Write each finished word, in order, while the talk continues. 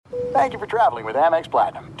Thank you for traveling with Amex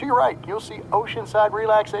Platinum. To your right, you'll see oceanside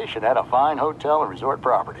relaxation at a fine hotel and resort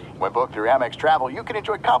property. When booked through Amex Travel, you can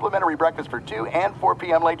enjoy complimentary breakfast for 2 and 4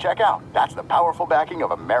 p.m. late checkout. That's the powerful backing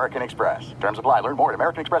of American Express. Terms apply. Learn more at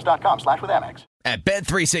americanexpress.com/withAmex. At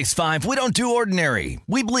Bet365, we don't do ordinary.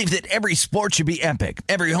 We believe that every sport should be epic.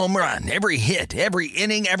 Every home run, every hit, every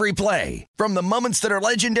inning, every play. From the moments that are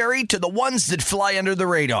legendary to the ones that fly under the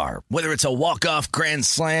radar. Whether it's a walk-off grand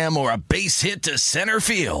slam or a base hit to center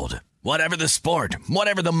field. Whatever the sport,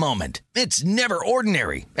 whatever the moment. It's never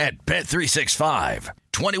ordinary at Bet365.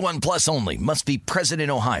 21 plus only. Must be present in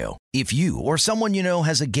Ohio. If you or someone you know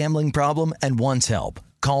has a gambling problem and wants help,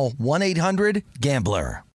 call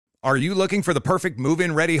 1-800-GAMBLER. Are you looking for the perfect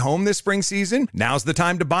move-in ready home this spring season? Now's the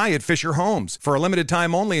time to buy at Fisher Homes. For a limited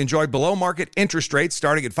time only, enjoy below-market interest rates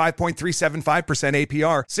starting at 5.375%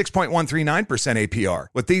 APR, 6.139% APR.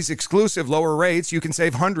 With these exclusive lower rates, you can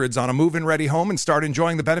save hundreds on a move-in ready home and start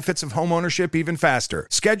enjoying the benefits of home ownership even faster.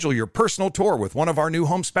 Schedule your personal tour with one of our new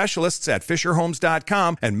home specialists at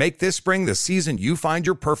FisherHomes.com and make this spring the season you find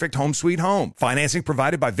your perfect home sweet home. Financing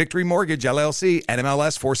provided by Victory Mortgage, LLC,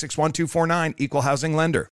 NMLS 461249, Equal Housing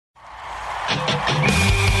Lender.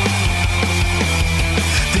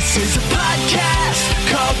 This is a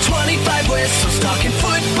podcast called 25 Whistles Talking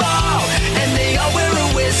Football, and they all wear a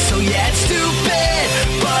whistle. Yeah, it's stupid,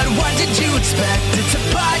 but what did you expect? It's a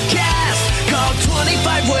podcast called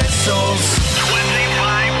 25 Whistles.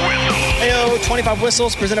 25 Whistles. Heyo, 25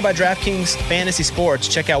 Whistles presented by DraftKings Fantasy Sports.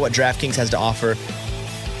 Check out what DraftKings has to offer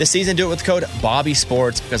this season. Do it with code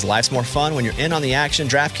BobbySports because life's more fun when you're in on the action.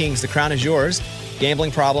 DraftKings, the crown is yours.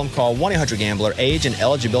 Gambling problem? Call 1-800-GAMBLER. Age and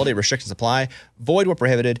eligibility restrictions apply. Void where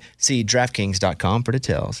prohibited. See DraftKings.com for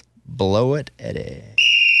details. Blow it, Eddie.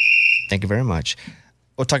 Thank you very much.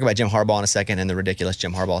 We'll talk about Jim Harbaugh in a second and the ridiculous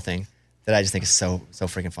Jim Harbaugh thing that I just think is so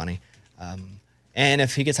freaking funny. And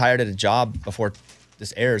if he gets hired at a job before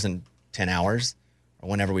this airs in 10 hours or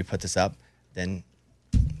whenever we put this up, then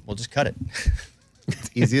we'll just cut it.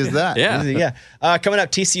 Easy as that. Yeah. Coming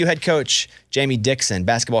up, TCU head coach Jamie Dixon,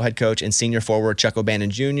 basketball head coach and senior forward Chuck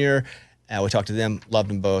O'Bannon Jr. We talked to them, loved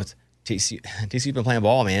them both. TCU's been playing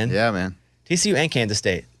ball, man. Yeah, man. TCU and Kansas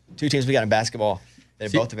State, two teams we got in basketball.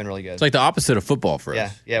 Both have been really good. It's like the opposite of football for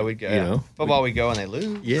us. Yeah, we go. Football, we go and they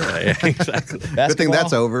lose. Yeah, exactly. Good thing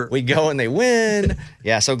that's over. We go and they win.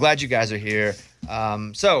 Yeah, so glad you guys are here.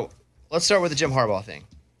 So let's start with the Jim Harbaugh thing.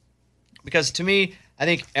 Because to me, I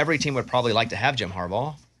think every team would probably like to have Jim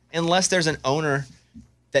Harbaugh, unless there's an owner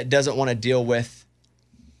that doesn't want to deal with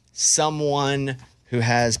someone who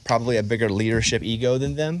has probably a bigger leadership ego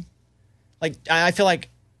than them. Like, I feel like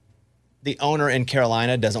the owner in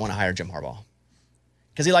Carolina doesn't want to hire Jim Harbaugh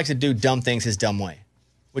because he likes to do dumb things his dumb way,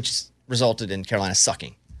 which resulted in Carolina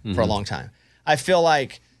sucking for a long time. I feel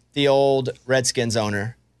like the old Redskins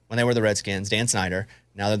owner, when they were the Redskins, Dan Snyder,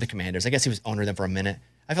 now they're the Commanders. I guess he was owner of them for a minute.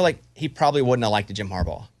 I feel like he probably wouldn't have liked Jim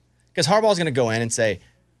Harbaugh because Harbaugh's going to go in and say,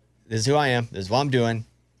 this is who I am. This is what I'm doing.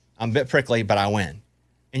 I'm a bit prickly, but I win.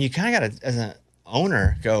 And you kind of got to, as an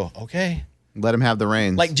owner, go, okay. Let him have the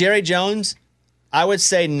reins. Like Jerry Jones, I would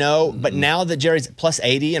say no, but now that Jerry's plus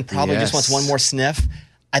 80 and probably just wants one more sniff,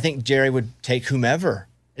 I think Jerry would take whomever.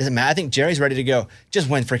 It doesn't matter. I think Jerry's ready to go. Just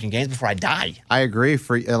win freaking games before I die. I agree.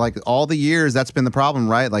 For like all the years, that's been the problem,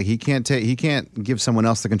 right? Like he can't give someone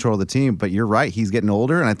else the control of the team. But you're right. He's getting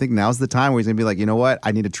older, and I think now's the time where he's gonna be like, you know what?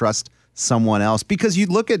 I need to trust someone else. Because you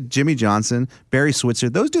look at Jimmy Johnson, Barry Switzer,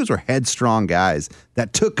 those dudes were headstrong guys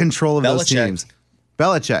that took control of those teams.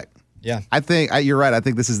 Belichick. Yeah. I think you're right. I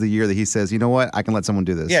think this is the year that he says, you know what? I can let someone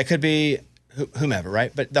do this. Yeah, it could be whomever,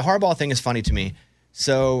 right? But the Harbaugh thing is funny to me.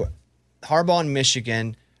 So Harbaugh in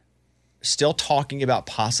Michigan still talking about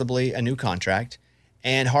possibly a new contract.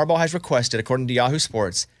 And Harbaugh has requested, according to Yahoo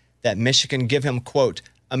Sports, that Michigan give him, quote,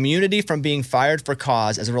 immunity from being fired for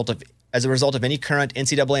cause as a result of any current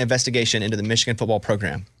NCAA investigation into the Michigan football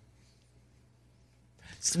program.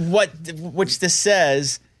 Which this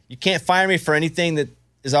says, you can't fire me for anything that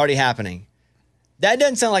is already happening. That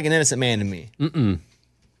doesn't sound like an innocent man to me. You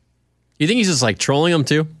think he's just like trolling him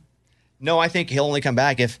too? No, I think he'll only come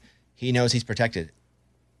back if he knows he's protected.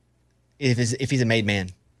 If he's a made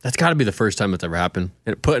man. That's got to be the first time it's ever happened.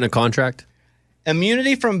 And put in a contract?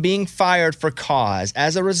 Immunity from being fired for cause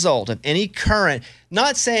as a result of any current,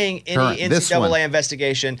 not saying any NCAA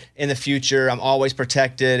investigation in the future, I'm always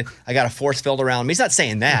protected, I got a force field around me. He's not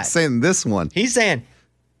saying that. He's saying this one. He's saying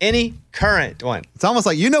any current one. It's almost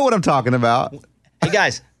like you know what I'm talking about. Hey,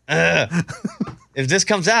 guys, if this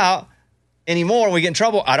comes out anymore, we get in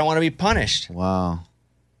trouble. I don't want to be punished. Wow.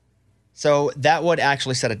 So that would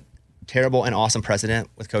actually set a terrible and awesome precedent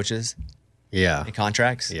with coaches. Yeah. And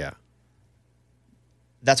contracts. Yeah.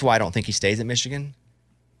 that's why I don't think he stays at Michigan.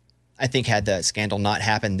 I think had the scandal not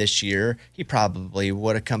happened this year, he probably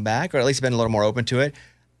would have come back or at least been a little more open to it.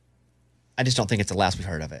 I just don't think it's the last we've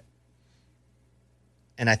heard of it.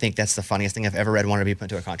 And I think that's the funniest thing I've ever read wanted to be put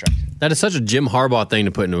into a contract. That is such a Jim Harbaugh thing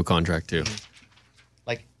to put into a contract, too.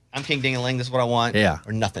 Like, I'm King Ding-a-ling, this is what I want. Yeah.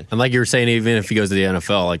 Or nothing. And like you were saying, even if he goes to the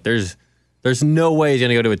NFL, like there's no way he's going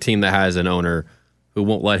to go to a team that has an owner who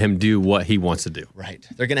won't let him do what he wants to do. Right.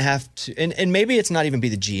 They're going to have to, and maybe it's not even be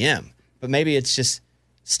the GM, but maybe it's just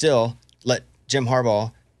still let Jim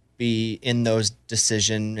Harbaugh be in those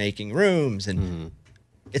decision-making rooms. And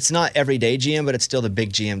it's not everyday GM, but it's still the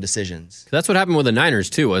big GM decisions. That's what happened with the Niners,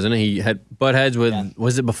 too, wasn't it? He had butt heads with,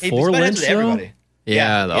 was it before Lynch? With everybody.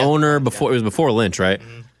 Yeah, the owner, it was before Lynch, right?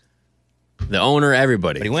 The owner,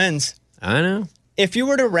 everybody. But he wins. I know. If you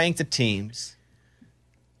were to rank the teams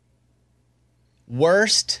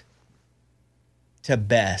worst to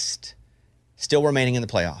best, still remaining in the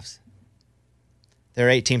playoffs, there are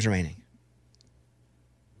 8 teams remaining.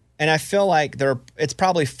 And I feel like it's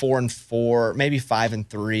probably 4-4, maybe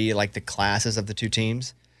 5-3, like the classes of the two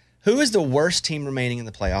teams. Who is the worst team remaining in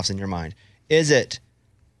the playoffs in your mind? Is it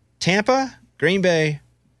Tampa, Green Bay,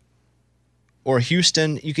 or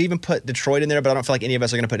Houston? You could even put Detroit in there, but I don't feel like any of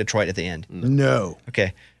us are going to put Detroit at the end. No.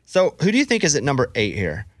 Okay. So who do you think is at number 8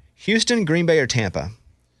 here? Houston, Green Bay, or Tampa?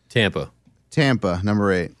 Tampa,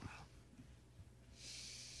 number 8.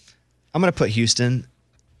 I'm going to put Houston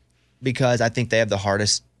because I think they have the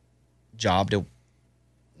hardest job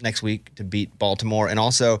next week to beat Baltimore. And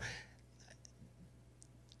also,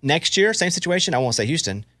 next year, same situation. I won't say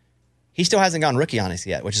Houston. He still hasn't gone rookie on us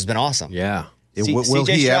yet, which has been awesome. yeah. Will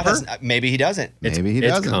he ever? Maybe he doesn't. Maybe he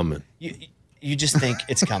doesn't. It's coming. You just think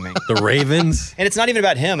it's coming. The Ravens. And it's not even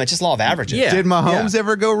about him. It's just law of averages. Yeah. Did Mahomes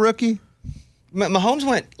ever go rookie? Mahomes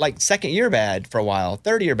went like second year bad for a while,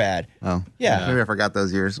 third year bad. Oh. Yeah. Maybe I forgot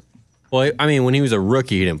those years. Well, I mean, when he was a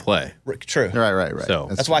rookie, he didn't play. True. Right. So-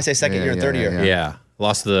 That's why I say second year and third year. Yeah.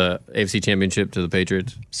 Lost the AFC Championship to the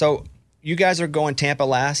Patriots. So you guys are going Tampa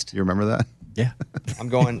last. You remember that? Yeah. I'm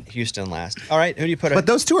going Houston last. All right. Who do you put? But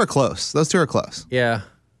those two are close. Yeah.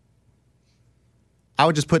 I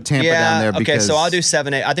would just put Tampa down there because... Okay, so I'll do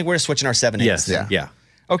 7-8. I think we're switching our 7-8. Yes. Yeah. Yeah.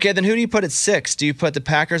 Okay, then who do you put at 6? Do you put the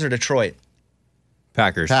Packers or Detroit?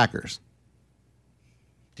 Packers.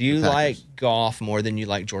 Do you Packers. like Goff more than you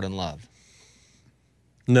like Jordan Love?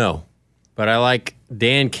 No. But I like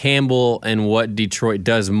Dan Campbell and what Detroit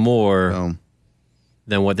does more Boom.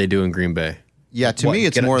 than what they do in Green Bay. Yeah, to me,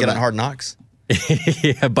 it's get more on than... Hard Knocks.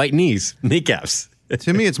 Yeah, bite kneecaps.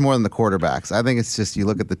 To me, it's more than the quarterbacks. I think it's just you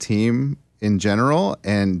look at the team in general,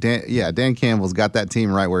 and Dan Campbell's got that team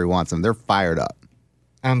right where he wants them. They're fired up.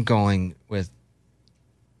 I'm going with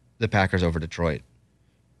the Packers over Detroit.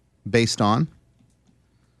 Based on?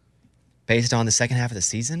 Based on the second half of the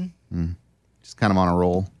season, Just kind of on a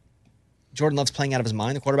roll. Jordan Love's playing out of his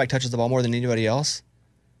mind. The quarterback touches the ball more than anybody else.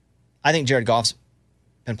 I think Jared Goff's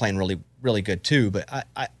been playing really, really good too, but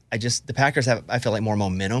I just, the Packers have, I feel like, more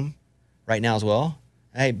momentum right now as well.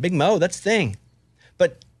 Hey, Big Mo, that's the thing.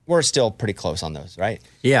 But we're still pretty close on those, right?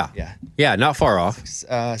 Yeah. Yeah. Yeah, not far off.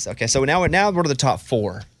 Okay, so now we're to the top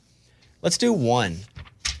 4. Let's do 1.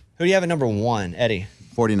 Who do you have at number 1, Eddie?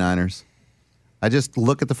 49ers. I just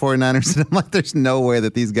look at the 49ers and I'm like, there's no way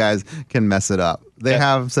that these guys can mess it up. They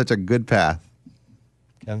have such a good path.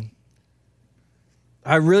 Kevin?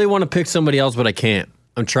 I really want to pick somebody else, but I can't.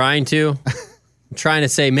 I'm trying to. I'm trying to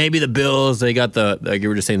say maybe the Bills, they got like you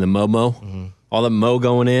were just saying, the Momo. All the Mo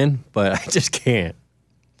going in, but I just can't.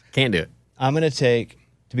 Can't do it. I'm going to take,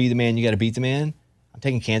 to be the man, you got to beat the man. I'm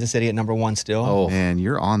taking Kansas City at number 1 still. Oh, Man,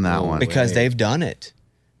 you're on that one. because they've done it.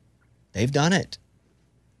 They've done it.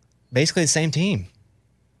 Basically the same team.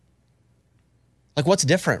 Like, what's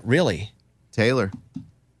different, really? Taylor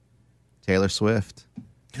Swift.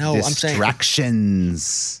 No, I'm saying,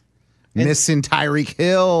 Distractions. Missing Tyreek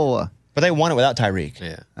Hill. but they won it without Tyreek.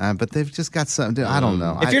 yeah. But they've just got something. I don't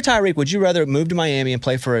know. If you're Tyreek, would you rather move to Miami and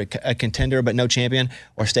play for a contender but no champion,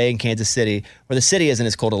 or stay in Kansas City, where the city isn't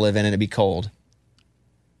as cool to live in and it'd be cold?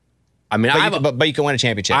 I mean, But you can win a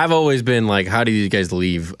championship. I've always been like, how do you guys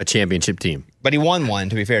leave a championship team? But he won one,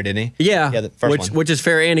 to be fair, didn't he? Yeah, the first one. which is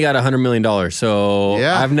fair, and he got $100 million. So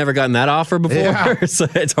Yeah. I've never gotten that offer before, Yeah. so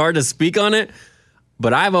it's hard to speak on it.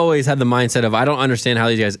 But I've always had the mindset of I don't understand how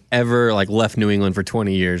these guys ever like left New England for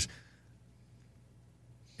 20 years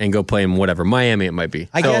and go play in whatever Miami it might be.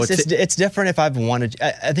 I So guess it's different if I've wanted.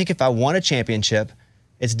 I think if I won a championship,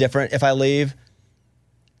 it's different if I leave.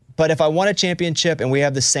 But if I won a championship and we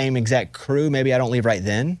have the same exact crew, maybe I don't leave right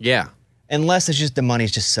then. yeah. Unless it's just the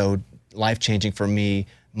money's just so life-changing for me,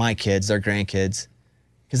 my kids, their grandkids.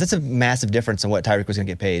 Because that's a massive difference in what Tyreek was going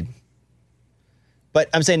to get paid. But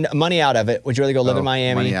I'm saying money out of it. Would you rather go live in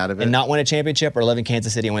Miami money out of it? and not win a championship, or live in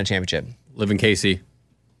Kansas City and win a championship? Live in KC.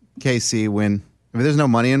 KC win. If there's no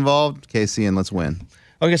money involved, KC and let's win.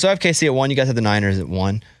 Okay, so I have KC at 1. You guys have the Niners at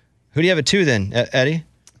 1. Who do you have at 2 then, Eddie?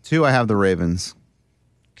 2, I have the Ravens.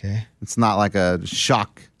 Okay. It's not like a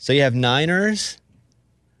shock. So you have Niners,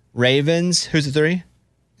 Ravens. Who's at 3?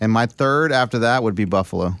 And my third after that would be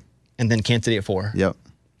Buffalo. And then Kansas City at 4. Yep.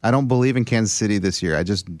 I don't believe in Kansas City this year. I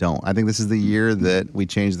just don't. I think this is the year that we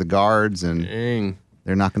change the guards, and Dang.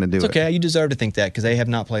 they're not going to do It's it. okay. You deserve to think that because they have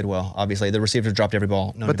not played well. Obviously, the receivers dropped every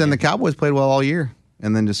ball. But then the Cowboys played well all year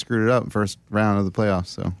and then just screwed it up first round of the playoffs.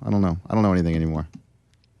 So I don't know. I don't know anything anymore.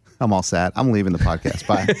 I'm all sad. I'm leaving the podcast.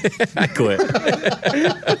 Bye. I quit.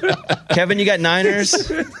 Kevin, you got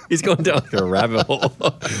Niners? He's going down like a rabbit hole.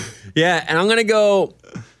 Yeah, and I'm going to go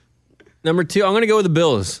number 2. I'm going to go with the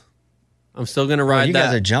Bills. I'm still going to ride You that.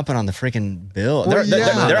 guys are jumping on the freaking Bill. Well, They're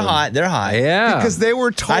yeah. hot. They're high. Yeah. Because they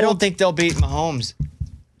were told. I don't think they'll beat Mahomes.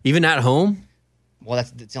 Even at home? Well,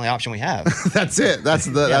 that's the only option we have. that's it. That's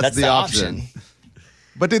the option.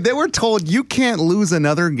 But dude, they were told you can't lose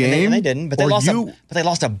another game. And they didn't. But they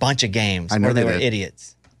lost a bunch of games I know where they they were did.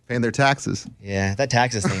 idiots. Paying their taxes. Yeah, that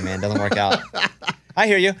taxes thing, man, doesn't work out. I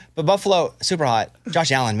hear you. But Buffalo, super hot.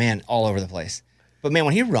 Josh Allen, man, all over the place. But man,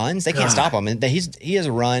 when he runs, they can't stop him. And he has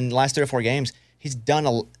run the last 3 or 4 games. He's done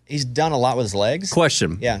a lot with his legs.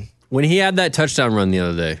 Question. Yeah. When he had that touchdown run the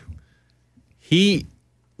other day, he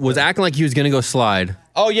was acting like he was going to go slide.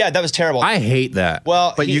 Oh yeah, that was terrible. I hate that.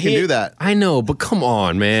 Well, But you can do that. I know, but come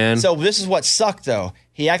on, man. So this is what sucked though.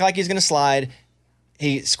 He acted like he's going to slide.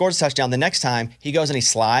 He scores a touchdown. The next time he goes and he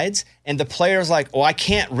slides, and the player's like, "Oh, I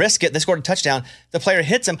can't risk it." They scored a touchdown. The player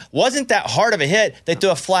hits him. Wasn't that hard of a hit? They threw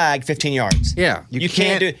a flag 15 yards. Yeah. You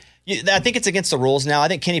can't do. I think it's against the rules now. I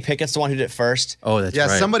think Kenny Pickett's the one who did it first. Oh, that's Yeah,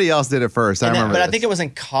 right. somebody else did it first. I remember. But I this. think it was in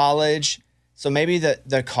college. So maybe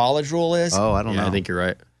the college rule is. Oh, I don't know. I think you're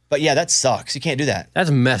right. But yeah, that sucks. You can't do that. That's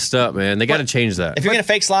messed up, man. They got to change that. If you're going to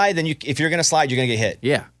fake slide, then if you're going to slide, you're going to get hit.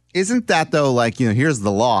 Yeah. Isn't that though? Like, here's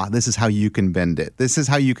the law. This is how you can bend it. This is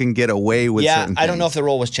how you can get away with. Yeah, certain I don't know if things. the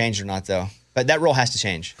rule was changed or not though. But that rule has to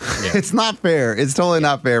change. It's not fair. It's totally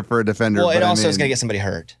not fair for a defender. Well, it but also I mean, is going to get somebody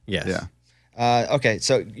hurt. Yes. Yeah. Okay,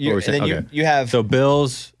 so What were we saying? Okay. you have So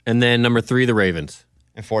Bills, and then number 3, the Ravens,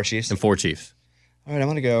 and 4 Chiefs. and 4 Chiefs. All right, I'm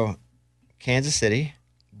going to go Kansas City,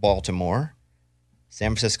 Baltimore, San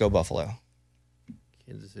Francisco, Buffalo.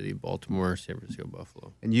 Kansas City, Baltimore, San Francisco,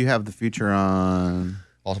 Buffalo. And you have the future on.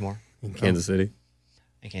 Baltimore In Kansas City.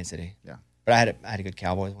 and Kansas City. Yeah. But I had a good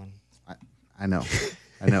Cowboys one. I know.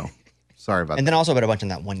 Sorry about And that. then also bet a bunch on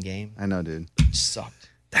that one game. I know, dude.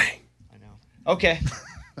 Sucked. Dang. I know. Okay,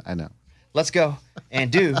 I know. let's go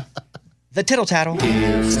and do the tittle tattle.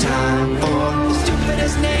 It's time for the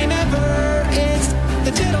stupidest name ever. It's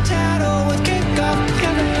the tittle tattle with Kickoff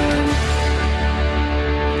Kevin.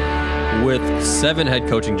 With 7 head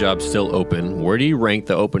coaching jobs still open, where do you rank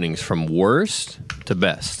the openings from worst to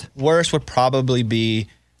best? Worst would probably be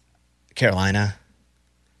Carolina.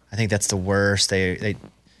 I think that's the worst. They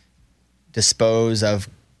dispose of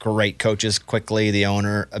great coaches quickly. The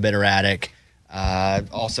owner a bit erratic.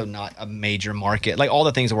 Also not a major market. Like all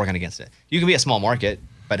the things are working against it. You can be a small market,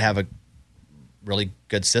 but have a really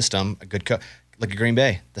good system, a good coach. Look at Green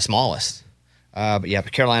Bay, the smallest.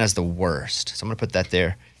 But Carolina's the worst. So I'm going to put that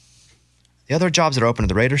there. The other jobs that are open are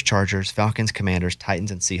the Raiders, Chargers, Falcons, Commanders,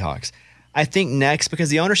 Titans, and Seahawks. I think next, because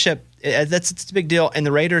the ownership, it's a big deal. And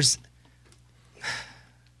the Raiders,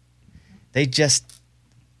 they just,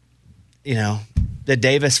 the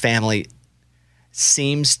Davis family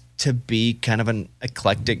seems to be kind of an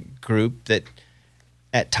eclectic group that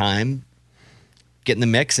at time get in the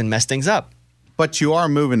mix and mess things up. But you are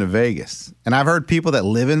moving to Vegas. And I've heard people that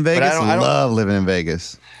live in Vegas I don't- love living in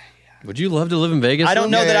Vegas. Would you love to live in Vegas? I don't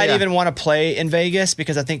know Yeah, that yeah, I'd yeah. even want to play in Vegas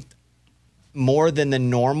because I think more than the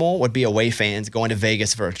normal would be away fans going to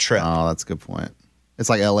Vegas for a trip. Oh, that's a good point. It's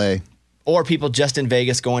like L.A. Or people just in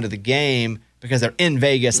Vegas going to the game because they're in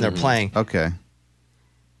Vegas and they're playing. Okay.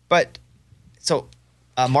 But so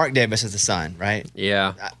Mark Davis is the son, right?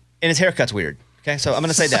 Yeah. And his haircut's weird. Okay, so I'm going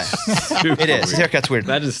to say that. It is. His haircut's weird.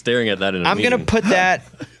 Imagine staring at that in a I'm going to meeting. put that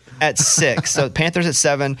at 6. So Panthers at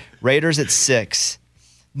 7, Raiders at 6.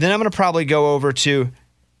 Then I'm going to probably go over to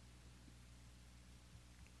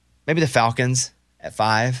maybe the Falcons at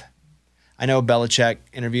 5. I know Belichick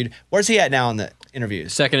interviewed. Where's he at now in the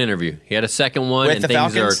interviews. Second interview. He had a second one, With and the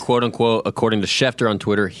things Falcons? are quote unquote, according to Schefter on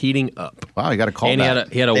Twitter, heating up. Wow, you got a call And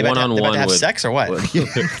back. he had a They about to one-on-one have with sex or what?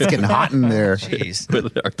 It's getting hot in there. Jeez.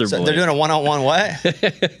 with Arthur So Blank. they're doing a one-on-one what?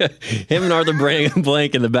 Him and Arthur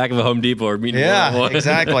Blank in the back of a Home Depot are meeting Yeah, one-on-one.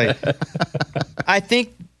 exactly. I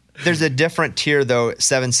think there's a different tier though,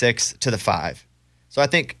 7-6 to the 5. So I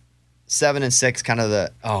think 7 and 6 kind of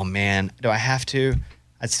the, oh man, do I have to?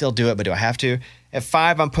 I'd still do it, but do I have to? At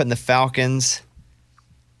 5, I'm putting the Falcons.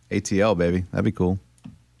 ATL, baby. That'd be cool.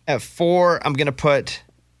 At 4, I'm going to put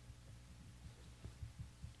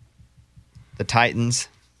the Titans.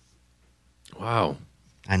 Wow.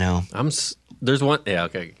 I know. There's one. Yeah,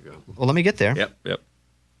 okay. Go. Well, let me get there. Yep.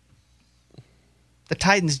 The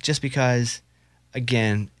Titans, just because,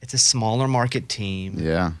 again, it's a smaller market team.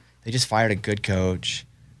 Yeah. They just fired a good coach.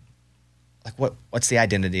 Like, what's the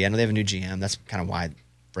identity? I know they have a new GM. That's kind of why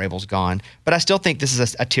Vrabel's gone. But I still think this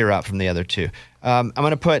is a tier up from the other two. I'm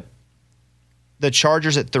going to put the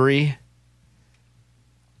Chargers at 3.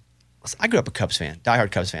 Listen, I grew up a Cubs fan, diehard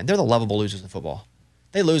Cubs fan. They're the lovable losers in football.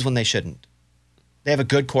 They lose when they shouldn't. They have a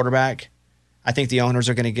good quarterback. I think the owners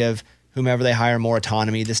are going to give whomever they hire more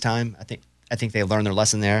autonomy this time. I think they learned their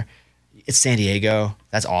lesson there. It's San Diego.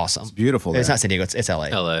 That's awesome. It's beautiful It's there. not San Diego. It's LA.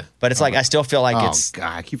 LA. But it's like I still feel like Oh, it's.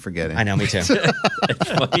 God, I keep forgetting. I know, me too.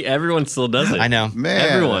 It's funny. Everyone still does it. I know. Man.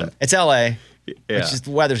 Everyone. It's LA. Yeah. It's just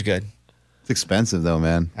the weather's good. It's expensive, though,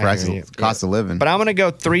 man. I hear you. Cost of living. But I'm going to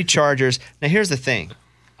go 3 Chargers. Now, here's the thing.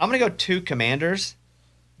 I'm going to go 2 Commanders.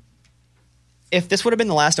 If this would have been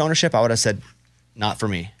the last ownership, I would have said, not for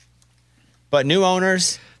me. But new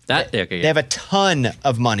owners, they have a ton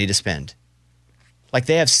of money to spend. Like,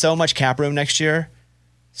 they have so much cap room next year.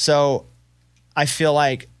 So I feel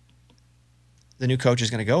like the new coach is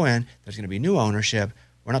going to go in. There's going to be new ownership.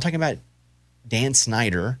 We're not talking about Dan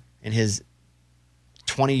Snyder and his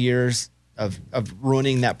 20 years of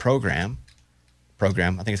ruining that program. I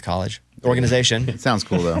think it's college. Organization. It sounds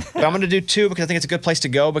cool, though. But I'm going to do 2 because I think it's a good place to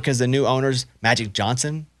go because the new owners, Magic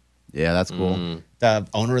Johnson, Yeah, that's cool. the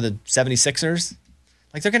owner of the 76ers,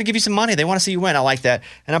 like they're going to give you some money. They want to see you win. I like that.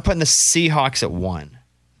 And I'm putting the Seahawks at 1.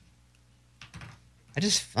 I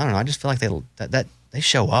don't know. I just feel like they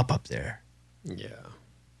show up there. Yeah.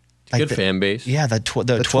 Like Good fan base. Yeah, the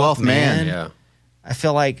 12th man. Yeah. I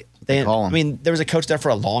feel like they. call I him. mean, there was a coach there for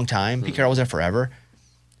a long time. Pete Carroll was there forever,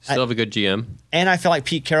 Still have a good GM. and I feel like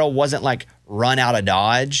Pete Carroll wasn't like run out of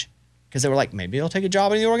Dodge because they were like maybe he'll take a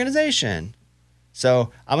job in the organization.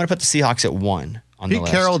 So I'm gonna put the Seahawks at 1 on the Pete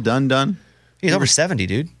list. Carroll done. He's over 70,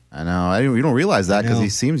 dude. I know. We don't realize that because know. he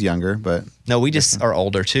seems younger, but No, we just are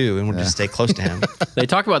older too, and we'll just stay close to him. They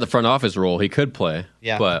talk about the front office role he could play.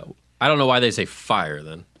 Yeah. But I don't know why they say fire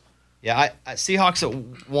then. Yeah, I Seahawks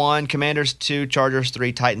at 1, Commanders 2, Chargers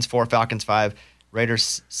 3, Titans 4, Falcons 5,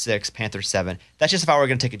 Raiders 6, Panthers 7. That's just if I were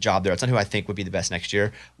going to take a job there. It's not who I think would be the best next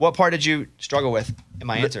year. What part did you struggle with in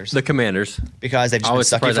my answers? The Commanders. Because they've just I been was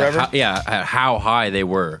sucky surprised forever? at how high they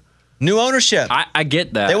were. New ownership. I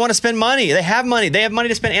get that. They want to spend money. They have money. They have money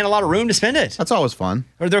to spend and a lot of room to spend it. that's always fun.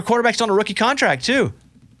 Or their quarterback's on a rookie contract too.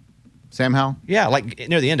 Sam Howell? Yeah, like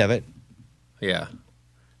near the end of it. Yeah.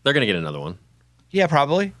 They're going to get another one. Yeah,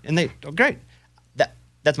 probably. And great.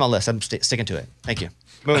 That's my list. I'm sticking to it. Thank you.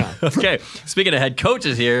 Moving on. Okay. Speaking of head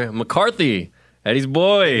coaches here, McCarthy, Eddie's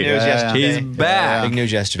boy. Big news yesterday. He's back. Big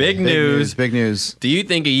news yesterday. Big news. Big news. Do you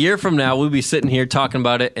think a year from now we'll be sitting here talking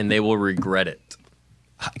about it and they will regret it?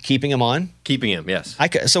 Keeping him on. Keeping him, yes.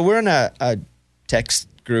 So we're in a text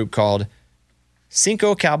group called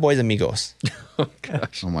Cinco Cowboys Amigos. Oh,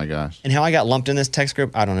 gosh. Oh, my gosh. And how I got lumped in this text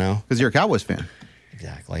group, I don't know. Because you're a Cowboys fan.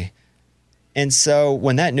 Exactly. And so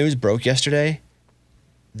when that news broke yesterday,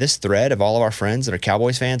 this thread of all of our friends that are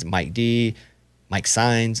Cowboys fans, Mike D, Mike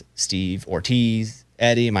Sines, Steve Ortiz,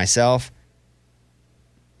 Eddie, myself,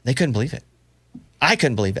 they couldn't believe it. I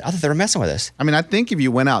couldn't believe it. I thought they were messing with us. I mean, I think if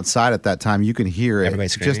you went outside at that time, you can hear it Everybody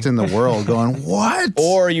screaming. just in the world going, what?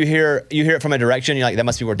 Or you hear it from a direction, you're like, that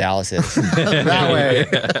must be where Dallas is. that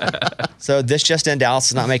way. So this just in, Dallas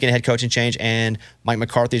is not making a head coaching change, and Mike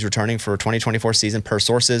McCarthy's returning for 2024 season per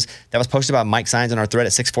sources. That was posted by Mike Sines on our thread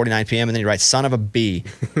at 6:49 p.m. And then he writes, "Son of a B,"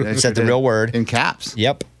 said the real word In caps.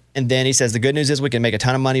 Yep. And then he says, the good news is we can make a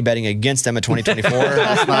ton of money betting against them in 2024.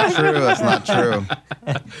 That's not true. That's not true.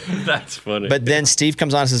 That's funny. But then Steve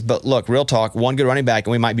comes on and says, but look, real talk, one good running back,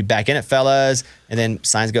 and we might be back in it, fellas. And then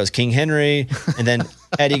Sines goes, King Henry. And then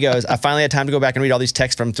Eddie goes, I finally had time to go back and read all these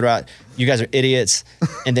texts from throughout. You guys are idiots.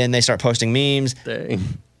 And then they start posting memes. Dang.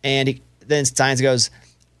 And then Sines goes,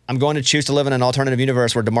 I'm going to choose to live in an alternative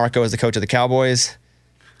universe where DeMarco is the coach of the Cowboys.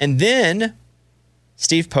 And then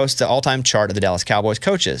Steve posts the all-time chart of the Dallas Cowboys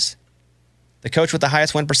coaches. The coach with the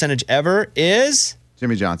highest win percentage ever is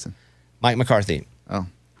Jimmy Johnson. Mike McCarthy Oh,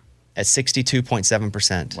 at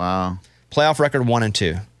 62.7%. wow. Playoff record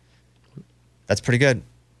 1-2. That's pretty good.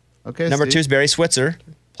 Okay. Number Steve. 2 is Barry Switzer.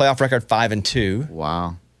 Playoff record 5-2.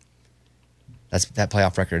 Wow. That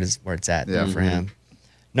playoff record is where it's at Yeah. for him.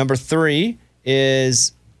 Number 3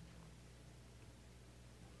 is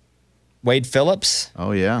Wade Phillips.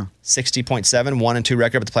 Oh, yeah. 60.7, 1-2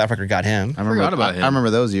 record, but the playoff record got him. I remember Forgot about him. I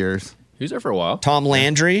remember those years. He was there for a while. Tom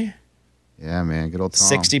Landry, Yeah, man. Good old Tom.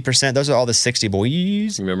 60%. Those are all the 60 boys. You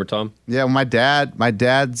remember Tom? Yeah, well, my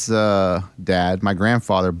dad's dad, my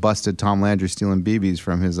grandfather busted Tom Landry stealing BBs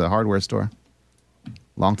from his hardware store.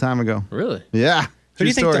 Long time ago. Really? Yeah. Who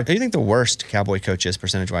do True story. you think the worst Cowboy coach is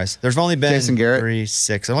percentage-wise? There's only been Jason Garrett. 3,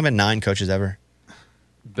 6. There's only been 9 coaches ever.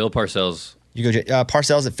 Bill Parcells. You go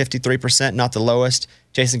Parcells at 53%, not the lowest.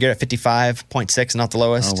 Jason Garrett at 55.6, not the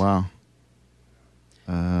lowest. Oh, wow.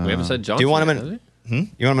 We haven't said Johnson. Do you want him yet, in? has he?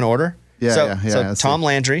 You want them in order? Yeah, So yeah. Let's Tom see.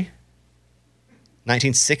 Landry,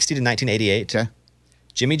 1960 to 1988. Okay.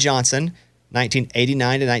 Jimmy Johnson,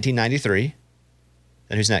 1989 to 1993.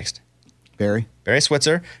 Then who's next? Barry. Barry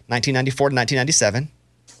Switzer, 1994 to 1997.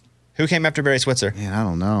 Who came after Barry Switzer? Man, I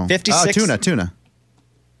don't know. 56 Oh, Tuna.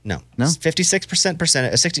 No. No?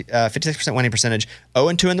 56% winning percentage.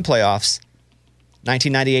 0-2 in the playoffs.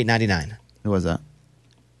 1998-99. Who was that?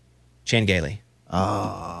 Chan Gailey.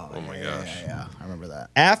 Oh my gosh. Yeah, I remember that.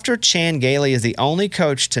 After Chan Gailey is the only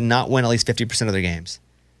coach to not win at least 50% of their games.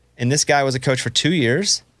 And this guy was a coach for 2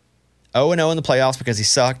 years. 0-0 in the playoffs because he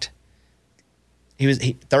sucked. He was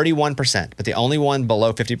 31%, but the only one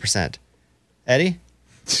below 50%. Eddie?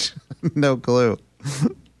 No clue.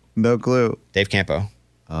 No clue. Dave Campo.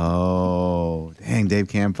 Oh, dang, Dave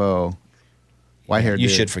Campo. White-haired You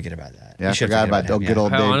dude. should forget about that. Yeah, You I should forgot forget about him, good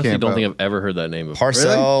old I Dave honestly Campo. don't think I've ever heard that name before.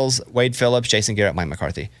 Parcells, Wade Phillips, Jason Garrett, Mike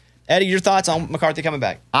McCarthy. Eddie, your thoughts on McCarthy coming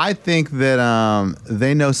back? I think that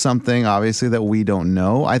they know something, obviously, that we don't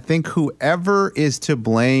know. I think whoever is to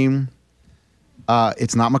blame,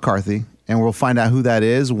 it's not McCarthy. And we'll find out who that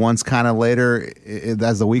is once kind of later,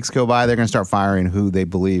 as the weeks go by, they're going to start firing who they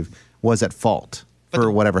believe was at fault for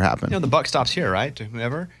whatever happened. You know, the buck stops here, right? To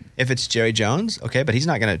whoever. If it's Jerry Jones, okay, but he's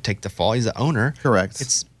not going to take the fall. He's the owner. Correct.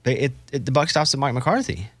 The buck stops at Mike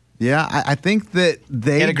McCarthy. Yeah, I think that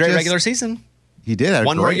they He had a great just- regular season. He did. Had a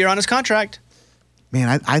One more great- year on his contract.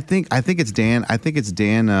 Man, I think it's Dan. I think it's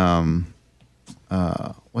Dan.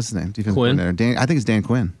 What's his name? Defensive Quinn? coordinator. Dan. I think it's Dan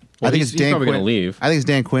Quinn. Well, I think he's it's Dan probably Quinn. gonna leave. I think it's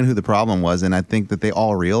Dan Quinn who the problem was, and I think that they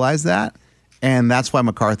all realize that, and that's why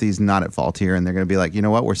McCarthy's not at fault here, and they're going to be like, you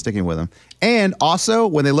know what, we're sticking with him. And also,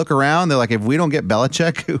 when they look around, they're like, if we don't get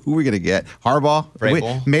Belichick, who are we going to get? Harbaugh?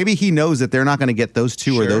 Vrabel. Maybe he knows that they're not going to get those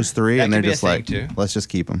two or Sure. those three, That and could they're be a just thing, like, too. let's just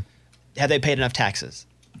keep him. Have they paid enough taxes?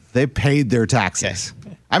 They paid their taxes.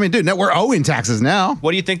 I mean, dude, we're owing taxes now.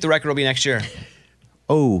 What do you think the record will be next year?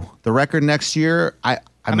 Oh, the record next year, I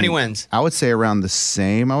How many wins? I would say around the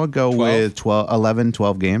same. I would go 12? with 11,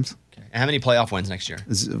 12 games. And how many playoff wins next year?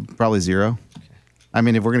 Probably 0. I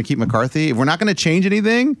mean, if we're going to keep McCarthy, if we're not going to change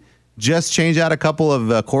anything, just change out a couple of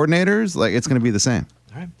coordinators, like it's going to be the same.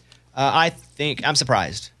 All right. I think I'm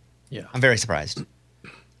surprised. Yeah. I'm very surprised.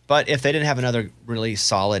 But if they didn't have another really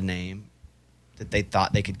solid name that they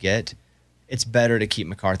thought they could get, it's better to keep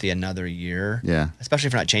McCarthy another year. Yeah. Especially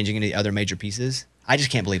if you're not changing any other major pieces. I just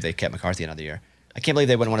can't believe they kept McCarthy another year. I can't believe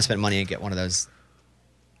they wouldn't want to spend money and get one of those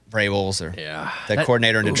Vrabels or the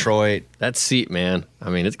coordinator in Detroit. That seat, man. I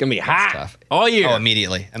mean, it's going to be hot Tough. all year. Oh,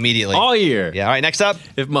 immediately. All year. Yeah. All right. Next up.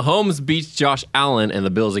 If Mahomes beats Josh Allen and the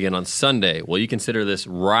Bills again on Sunday, will you consider this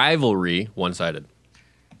rivalry one-sided?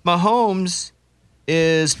 Mahomes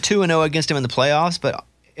is 2-0 against him in the playoffs, but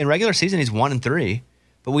in regular season he's 1-3.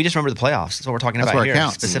 But we just remember the playoffs. That's what we're talking That's about where it here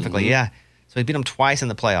counts. specifically. Yeah. So he beat him twice in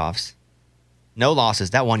the playoffs. No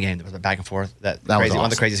losses. That one game that was a back and forth. That was crazy, one of the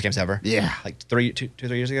awesome. craziest games ever. Yeah. Like 3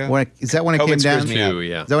 years ago. Is that when it COVID came down? screws me up.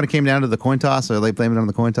 Yeah. Is that when it came down to the coin toss, or they blamed it on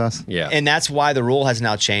the coin toss? Yeah. And that's why the rule has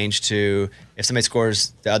now changed to if somebody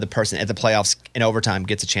scores, the other person at the playoffs in overtime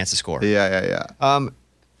gets a chance to score. Yeah.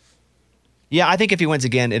 Yeah, I think if he wins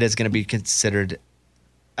again, it is going to be considered.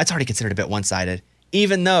 That's already considered a bit one-sided,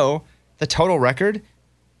 even though the total record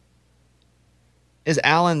is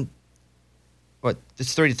Allen. What?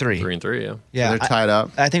 It's 3-3. 3-3, yeah. Yeah, they're tied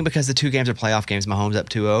up. I think because the two games are playoff games, Mahomes up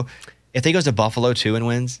 2-0. If he goes to Buffalo too and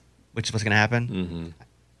wins, which is what's going to happen,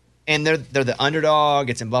 and they're the underdog,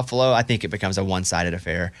 it's in Buffalo, I think it becomes a one-sided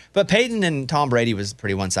affair. But Peyton and Tom Brady was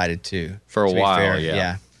pretty one-sided too. For a to be while, fair.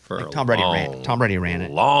 yeah. For Like a Tom Brady ran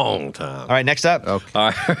it. Long time. All right, next up. Okay.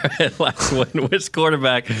 All right, last one. Which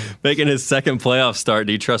quarterback making his second playoff start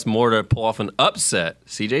do you trust more to pull off an upset?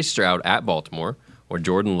 C.J. Stroud at Baltimore or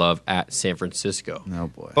Jordan Love at San Francisco. Oh,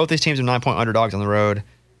 boy. Both these teams are 9-point underdogs on the road.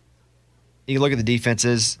 You look at the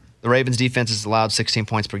defenses. The Ravens' defense has allowed 16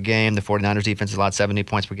 points per game. The 49ers' defense has allowed 70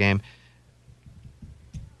 points per game.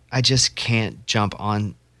 I just can't jump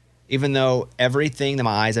on, even though everything that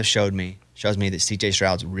my eyes have shows me that CJ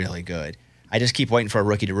Stroud's really good. I just keep waiting for a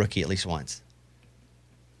rookie to rookie at least once.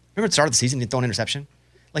 Remember at the start of the season, he threw an interception?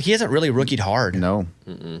 Like, he hasn't really rookied hard. No.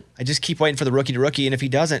 I just keep waiting for the rookie to rookie, and if he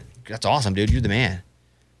doesn't, that's awesome, dude. You're the man.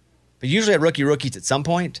 But usually a rookie rookies at some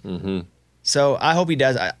point. So I hope he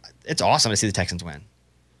does. It's awesome to see the Texans win.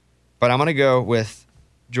 But I'm going to go with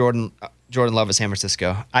Jordan Love at San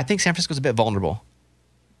Francisco. I think San Francisco's a bit vulnerable.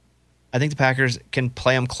 I think the Packers can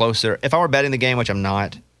play them closer. If I were betting the game, which I'm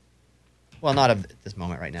not, well, not at this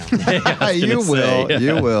moment right now. You will.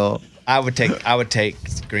 You will. I would take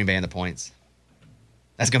Green Bay in the points.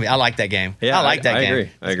 That's gonna be. I like that game. Yeah, I like that game. Agree.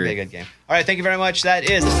 It's I agree. gonna be a good game. All right, thank you very much. That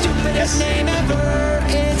is the Stupidest name ever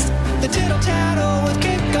is the tittle tattle with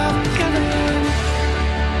kickoff Kevin.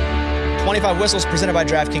 25 Whistles presented by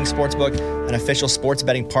DraftKings Sportsbook, an official sports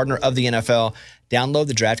betting partner of the NFL. Download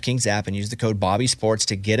the DraftKings app and use the code BobbySports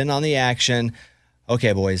to get in on the action.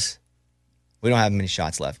 Okay, boys, we don't have many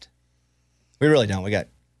shots left. We really don't. We've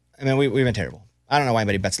been terrible. I don't know why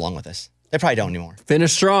anybody bets along with us. They probably don't anymore.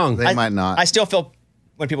 Finish strong. They might not. I still feel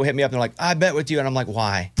when people hit me up and they're like, I bet with you. And I'm like,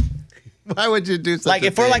 why? Why would you do something? Like,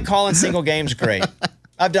 if we're like calling single games, great.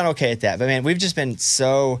 I've done okay at that. But man, we've just been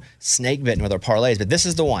so snake bitten with our parlays. But this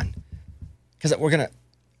is the one. Because we're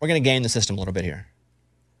gonna game the system a little bit here.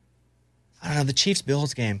 I don't know, the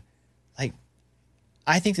Chiefs-Bills game. Like,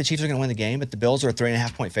 I think the Chiefs are gonna win the game, but the Bills are a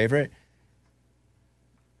 3.5-point favorite.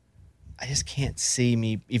 I just can't see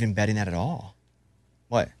me even betting that at all.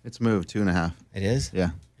 What? It's moved 2.5. It is? Yeah.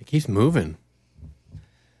 It keeps moving.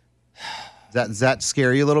 Does that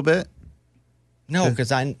scare you a little bit? No,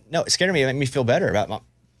 because it scared me. It made me feel better about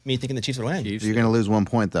me thinking the Chiefs would win. Chiefs. You're going to lose 1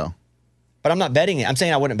 point, though. But I'm not betting it. I'm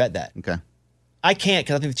saying I wouldn't bet that. Okay. I can't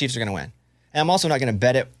because I think the Chiefs are going to win. And I'm also not going to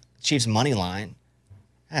bet it Chiefs money line.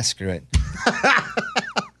 Screw it.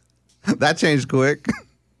 That changed quick.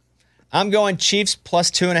 I'm going Chiefs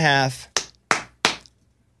plus 2.5.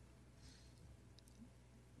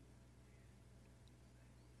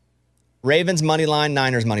 Ravens money line,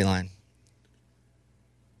 Niners money line.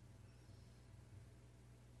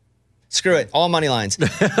 Screw it. All money lines.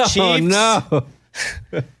 Chiefs, Oh, no.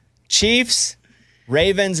 Chiefs,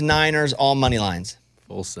 Ravens, Niners, all money lines.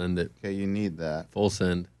 Full send it. Okay, you need that. Full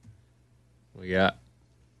send. We got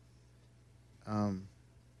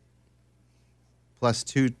Plus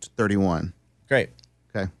 231. Great.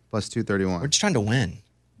 Okay, plus 231. We're just trying to win.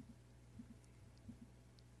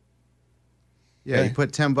 Yeah, Okay. you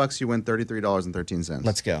put $10, you win $33.13.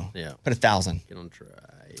 Let's go. Yeah. Put 1,000. get on try.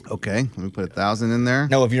 Okay, let me put 1,000 in there.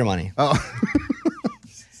 No, of your money. Oh,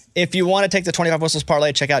 If you want to take the 25 Whistles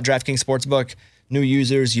parlay, check out DraftKings Sportsbook. New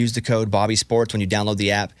users use the code BobbySports when you download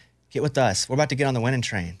the app. Get with us. We're about to get on the winning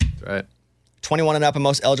train. That's right. 21 and up in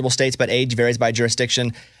most eligible states, but age varies by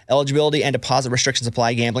jurisdiction. Eligibility and deposit restrictions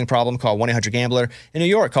apply. Gambling problem? Call 1-800-GAMBLER. In New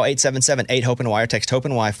York, call 877-8-HOPE-NY or text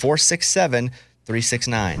HOPE-NY 467-369.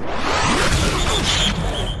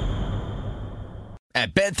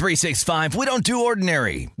 At Bet365, we don't do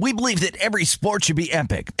ordinary. We believe that every sport should be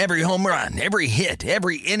epic. Every home run, every hit,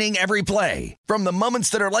 every inning, every play. From the moments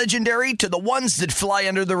that are legendary to the ones that fly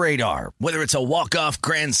under the radar. Whether it's a walk-off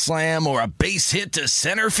grand slam or a base hit to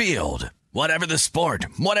center field. Whatever the sport,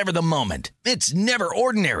 whatever the moment. It's never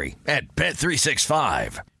ordinary at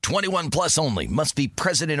Bet365. 21 plus only. Must be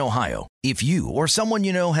present in Ohio. If you or someone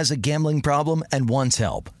you know has a gambling problem and wants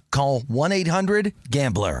help, call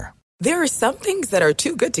 1-800-GAMBLER. There are some things that are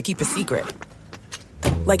too good to keep a secret.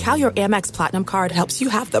 Like how your Amex Platinum card helps you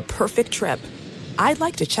have the perfect trip. I'd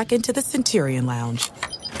like to check into the Centurion Lounge.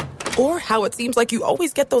 Or how it seems like you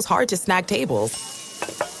always get those hard-to-snag tables.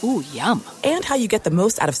 Ooh, yum. And how you get the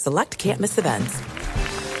most out of select can't-miss events.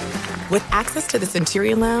 With access to the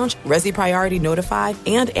Centurion Lounge, Resi Priority Notified,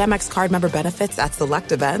 and Amex card member benefits at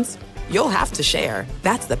select events, you'll have to share.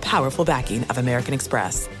 That's the powerful backing of American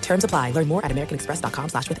Express. Terms apply. Learn more at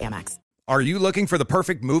americanexpress.com/withAmex. Are you looking for the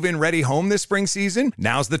perfect move-in ready home this spring season?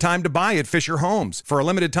 Now's the time to buy at Fisher Homes. For a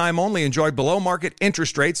limited time only, enjoy below-market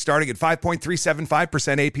interest rates starting at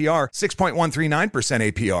 5.375% APR,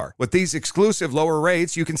 6.139% APR. With these exclusive lower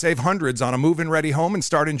rates, you can save hundreds on a move-in ready home and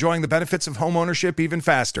start enjoying the benefits of homeownership even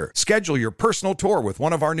faster. Schedule your personal tour with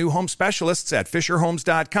one of our new home specialists at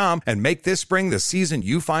FisherHomes.com and make this spring the season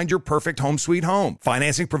you find your perfect home sweet home.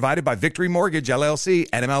 Financing provided by Victory Mortgage, LLC,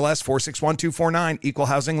 NMLS 461249, Equal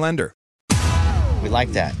Housing Lender. We like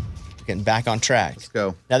that. We're getting back on track. let's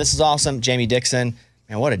go. Now, this is awesome. Jamie Dixon,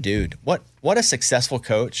 Man, what a dude. What a successful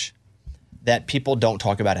coach that people don't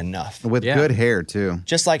talk about enough. With good hair, too.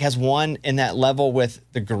 Just like has won in that level with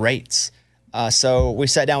the greats. So we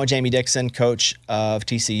sat down with Jamie Dixon, coach of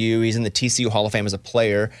TCU. He's in the TCU Hall of Fame as a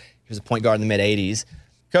player. He was a point guard in the mid-'80s.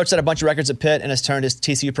 Coach set a bunch of records at Pitt and has turned his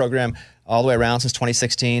TCU program all the way around since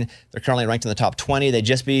 2016. They're currently ranked in the top 20. They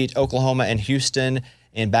just beat Oklahoma and Houston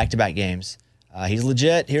in back-to-back games. He's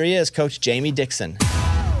legit. Here he is, Coach Jamie Dixon.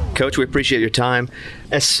 Coach, we appreciate your time.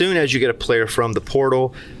 As soon as you get a player from the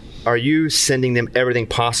portal, are you sending them everything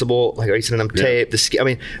possible? Like, are you sending them tape,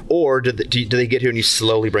 or do they get here and you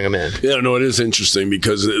slowly bring them in? Yeah, no, it is interesting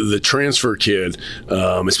because the transfer kid,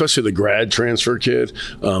 especially the grad transfer kid,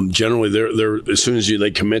 generally they're as soon as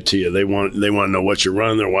they commit to you, they want to know what you're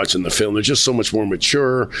running. They're watching the film. They're just so much more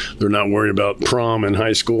mature. They're not worried about prom in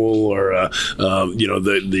high school or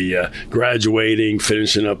the graduating,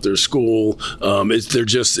 finishing up their school.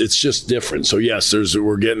 It's just different. So yes,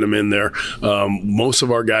 we're getting them in there. Most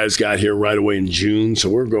of our guys got here right away in June, so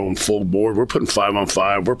we're going full board. We're putting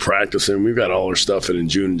 5-on-5. We're practicing. We've got all our stuff in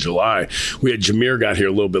June and July. We had Jameer got here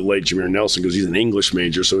a little bit late, Jameer Nelson, because he's an English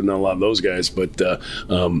major, so not a lot of those guys, but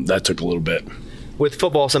that took a little bit. With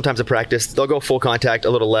football, sometimes in practice, they'll go full contact a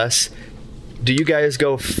little less. Do you guys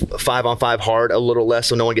go 5-on-5 hard a little less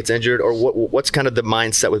so no one gets injured, or what's kind of the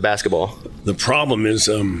mindset with basketball? The problem is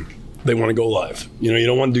they want to go live. You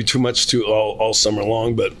don't want to do too much all summer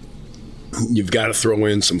long, but you've got to throw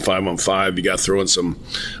in some 5-on-5. You got to throw in some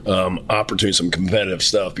opportunity, some competitive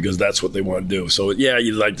stuff, because that's what they want to do. So yeah,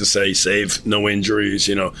 you'd like to say save, no injuries,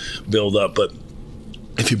 build up, but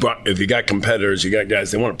if you got competitors, you got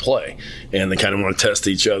guys, they want to play and they kind of want to test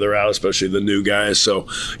each other out, especially the new guys. So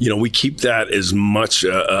we keep that as much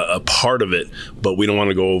a part of it, but we don't want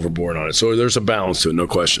to go overboard on it. So there's a balance to it, no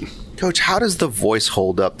question. Coach, how does the voice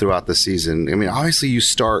hold up throughout the season? I mean, obviously you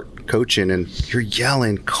start coaching and you're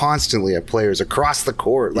yelling constantly at players across the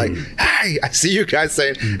court, like, hey, I see you guys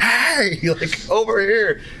saying, hey, like over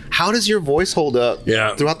here. How does your voice hold up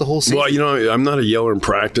throughout the whole season? Well, I'm not a yeller in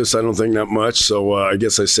practice. I don't think that much, so I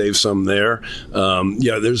guess I save some there. You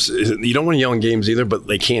don't want to yell in games either, but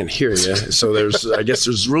they can't hear you. So I guess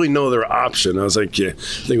there's really no other option. I was like, I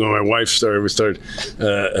think when my wife started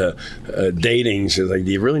dating, she was like,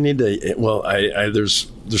 do you really need to? Well,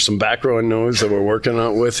 there's some background noise that we're working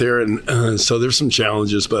on with here, and so there's some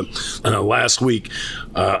challenges. But last week,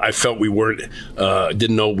 I felt we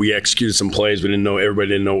didn't know we executed some plays. Everybody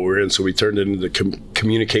didn't know what we were in, so we turned it into the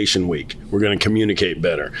communication week. We're going to communicate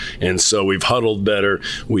better, and so we've huddled better.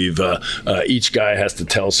 We've each guy has to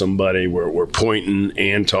tell somebody. We're pointing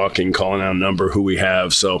and talking, calling out a number who we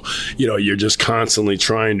have. So you're just constantly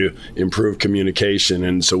trying to improve communication,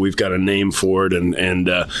 and so we've got a name for it, and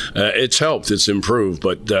it's helped. It's improved,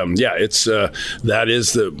 but that's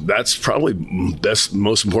probably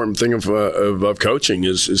most important thing of coaching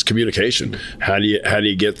is communication. How do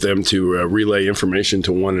you get them to relay information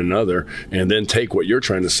to one another and then take what you're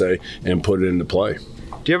trying to say and put it into play?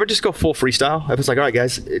 Do you ever just go full freestyle? If it's like, all right,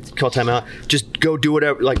 guys, call timeout, just go do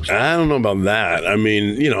whatever. Like, I don't know about that. I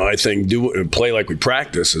mean, I think play like we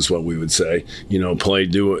practice is what we would say. Play,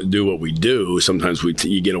 do what we do. Sometimes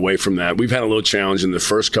you get away from that. We've had a little challenge in the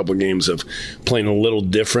first couple of games of playing a little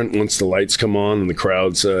different once the lights come on and the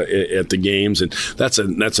crowds at the games, and that's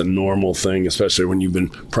a normal thing, especially when you've been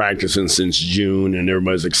practicing since June and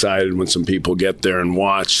everybody's excited when some people get there and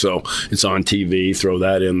watch. So it's on TV. Throw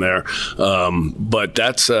that in there, but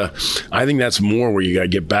I think that's more where you got to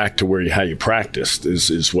get back to how you practiced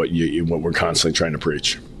is what we're constantly trying to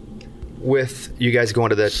preach. With you guys going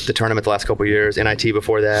to the tournament the last couple of years, NIT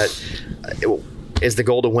before that, is the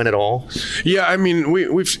goal to win it all? Yeah, I mean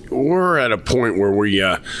we're at a point where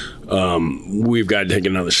we've got to take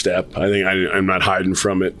another step. I think I'm not hiding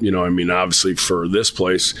from it. Obviously for this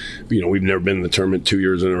place, we've never been in the tournament 2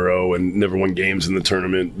 years in a row and never won games in the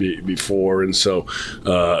tournament before. And so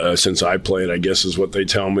since I played, I guess is what they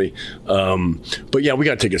tell me. But yeah, we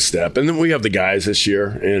got to take a step. And then we have the guys this year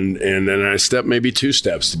and then I step maybe 2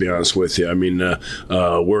 steps, to be honest with you. I mean,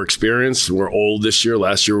 we're experienced. We're old this year.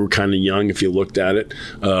 Last year we were kind of young if you looked at it.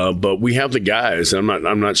 But we have the guys. I'm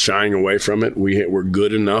not shying away from it. We're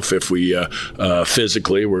good enough. If we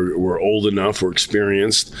physically we're old enough, we're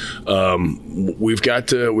experienced. We've got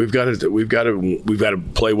to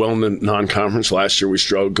play well in the non-conference. Last year we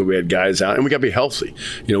struggled because we had guys out, and we got to be healthy.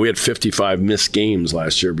 We had 55 missed games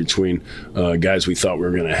last year between guys we thought we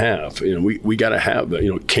were going to have. We got to have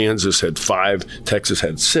that. Kansas had 5, Texas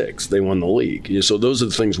had 6. They won the league. So those are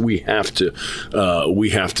the things we have to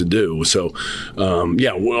do. So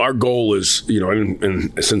our goal is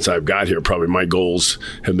and since I've got here, probably my goals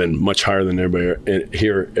have been been much higher than everybody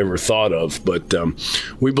here ever thought of. But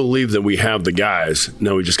we believe that we have the guys.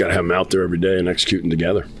 Now we just got to have them out there every day and executing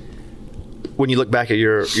together. When you look back at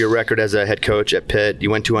your record as a head coach at Pitt, you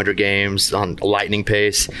went 200 games on a lightning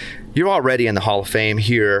pace. You're already in the Hall of Fame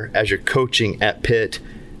here as you're coaching at Pitt.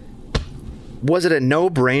 Was it a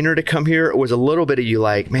no-brainer to come here, or was a little bit of you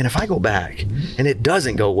like, man, if I go back and it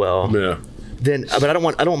doesn't go well, then but I don't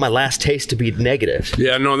want my last taste to be negative.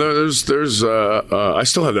 Yeah, no, there's I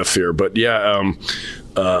still have that fear, but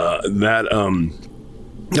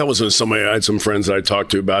that was somebody. I had some friends that I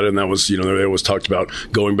talked to about it, and that was, they always talked about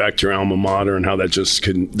going back to your alma mater and how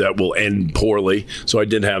that will end poorly. So I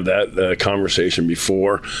did have that conversation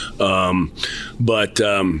before, I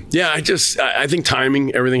think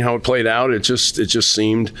timing, everything how it played out, it just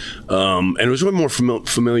seemed, and it was really more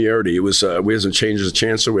familiarity. It was we had some changes as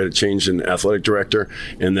chancellor, we had a change in athletic director,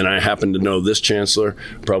 and then I happened to know this chancellor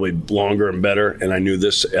probably longer and better, and I knew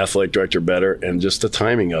this athletic director better, and just the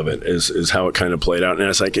timing of it is how it kind of played out. And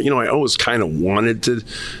as I always kind of wanted to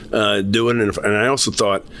do it, and I also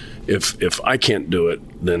thought, if I can't do it,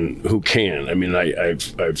 then who can? I mean,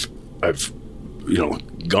 I've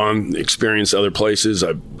experienced other places.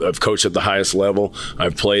 I've coached at the highest level.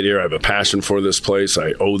 I've played here. I have a passion for this place.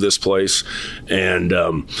 I owe this place, and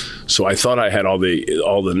so I thought I had all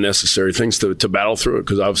the necessary things to battle through it,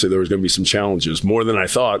 because obviously there was going to be some challenges, more than I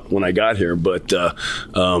thought when I got here. But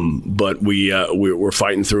we're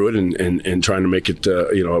fighting through it and trying to make it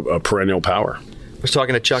a perennial power. I was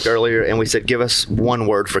talking to Chuck earlier, and we said, give us one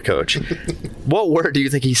word for Coach. What word do you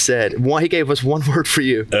think he said? He gave us one word for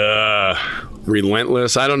you.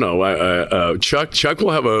 Relentless. I don't know. Chuck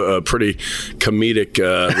will have a pretty comedic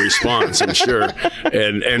response, I'm sure.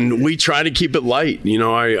 And we try to keep it light.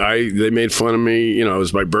 They made fun of me. It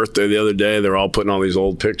was my birthday the other day. They're all putting all these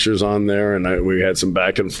old pictures on there, and we had some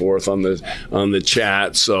back and forth on the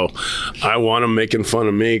chat. So I want them making fun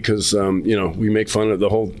of me because we make fun of the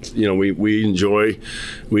whole. We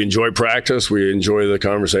enjoy practice. We enjoy the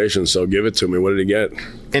conversation. So give it to me. What did he get?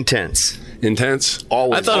 Intense.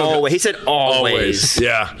 Always. Always. He said always.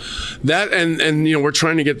 Yeah. That and we're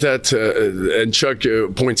trying to get that and Chuck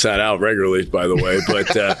points that out regularly, by the way,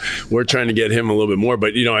 but we're trying to get him a little bit more.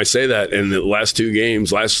 But I say that in the last two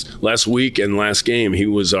games, last week and last game, he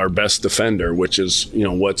was our best defender, which is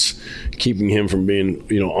what's keeping him from being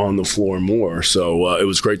on the floor more. So it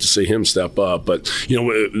was great to see him step up. But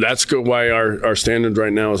that's good why our standard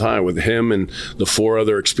right now is high with him and the four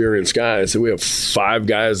other experienced guys. We have 5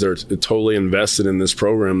 guys that are totally invested in this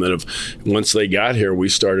program that have, once they got here, we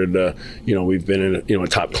started we've been in a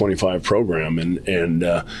top 25 program, and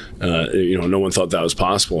no one thought that was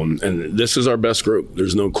possible, and this is our best group.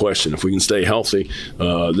 There's no question. If we can stay healthy,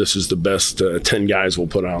 this is the best 10 guys we'll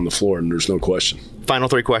put out on the floor, and there's no question. Final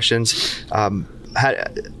 3 questions.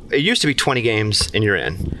 It used to be 20 games and you're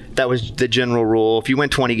in. That was the general rule. If you win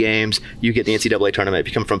 20 games, you get the NCAA tournament,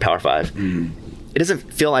 become from Power 5. It doesn't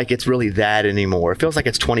feel like it's really that anymore. It feels like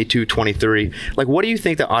it's 22, 23. Like, what do you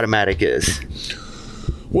think the automatic is?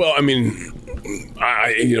 Well, I mean,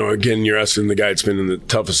 again, you're asking the guy that's been in the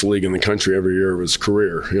toughest league in the country every year of his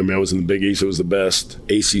career. I was in the Big East. It was the best.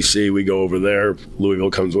 ACC, we go over there.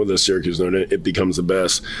 Louisville comes with us. Syracuse, it becomes the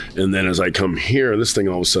best. And then as I come here, this thing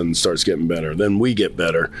all of a sudden starts getting better. Then we get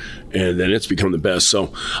better, and then it's become the best.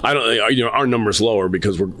 So I don't, our number's lower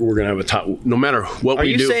because we're going to have a top. No matter what we do.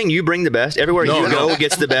 Are you saying you bring the best everywhere you go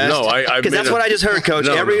gets the best? No, because that's what I just heard, Coach.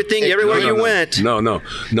 Everywhere you went. No.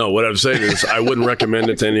 What I'm saying is I wouldn't recommend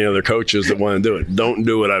it to any other coaches that want to do it. Don't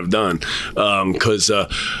do what I've done, because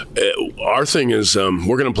our thing is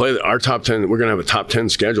we're going to play our top 10. We're going to have a top 10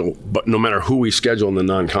 schedule, but no matter who we schedule in the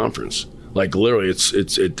non-conference, like literally,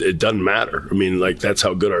 it doesn't matter. I mean, like that's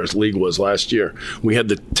how good our league was last year. We had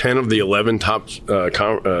the 10 of the 11 top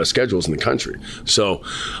schedules in the country. So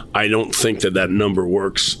I don't think that number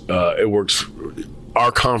works. It works.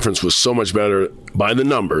 Our conference was so much better by the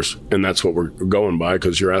numbers, and that's what we're going by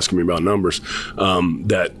because you're asking me about numbers.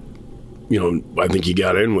 That. I think he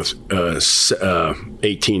got in with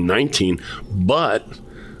 18, 19, but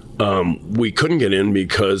we couldn't get in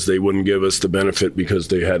because they wouldn't give us the benefit because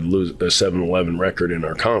they had a 7-11 record in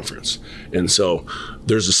our conference. And so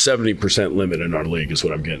there's a 70% limit in our league is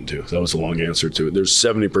what I'm getting to. That was a long answer to it. There's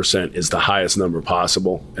 70% is the highest number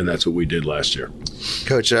possible, and that's what we did last year.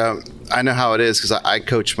 Coach, I know how it is because I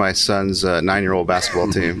coach my son's 9-year-old basketball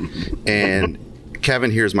team, and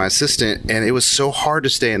Kevin here is my assistant, and it was so hard to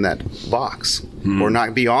stay in that box or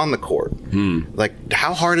not be on the court. Like,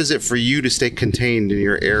 how hard is it for you to stay contained in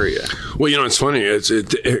your area? Well, it's funny. It's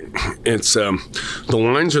the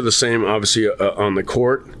lines are the same, obviously, on the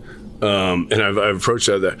court, And I've approached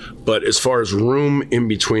that. But as far as room in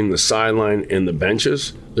between the sideline and the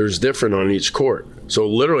benches, there's different on each court. So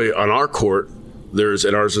literally on our court,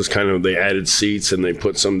 and ours is kind of, they added seats and they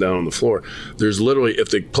put some down on the floor. There's literally, if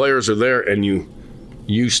the players are there and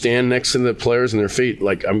you stand next to the players and their feet,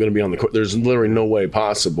 like I'm going to be on the court. There's literally no way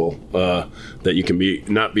possible that you can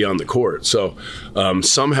not be on the court. So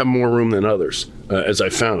some have more room than others, as I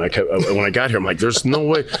found. When I got here, I'm like, there's no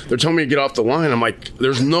way. They're telling me to get off the line. I'm like,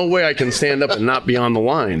 there's no way I can stand up and not be on the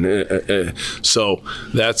line. So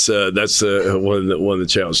that's one of the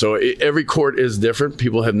challenges. So every court is different.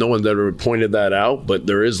 People have no one that ever pointed that out, but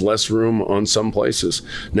there is less room on some places.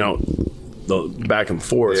 Now, the back and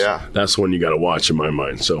forth, that's when you got to watch in my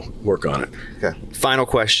mind. So work on it. Okay. Final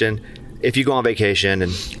question. If you go on vacation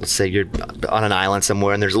and let's say you're on an island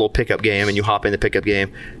somewhere and there's a little pickup game and you hop in the pickup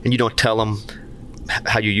game and you don't tell them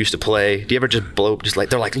how you used to play, do you ever just blow, just like,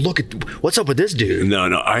 they're like, look at what's up with this dude? No,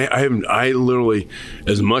 I literally,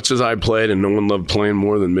 as much as I played and no one loved playing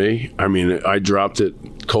more than me, I mean, I dropped it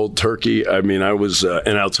cold turkey. I mean, I was,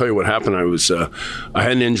 and I'll tell you what happened. I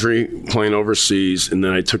had an injury playing overseas, and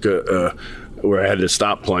then I took where I had to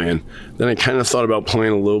stop playing. Then I kind of thought about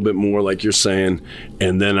playing a little bit more, like you're saying,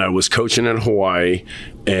 and then I was coaching in Hawaii,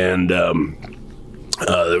 and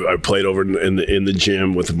I played over in the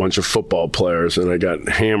gym with a bunch of football players, and I got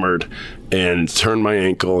hammered and turned my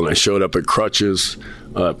ankle, and I showed up at crutches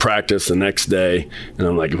practice the next day, and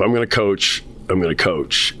I'm like, if I'm going to coach, I'm going to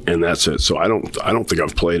coach, and that's it. So I don't think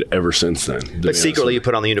I've played ever since then. But secretly, you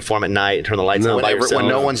put on the uniform at night and turn the lights on by yourself when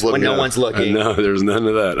no one's looking. No, there's none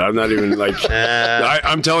of that. I'm not even like.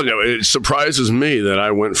 I'm telling you, it surprises me that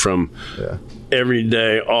I went from every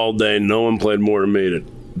day, all day. No one played more than me to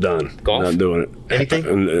done. Golf? Not doing it. Anything?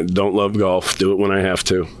 And don't love golf. Do it when I have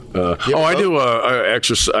to. I do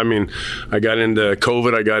exercise. I mean, I got into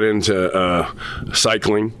COVID. I got into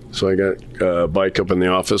cycling. So I got a bike up in the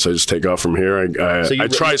office. I just take off from here. I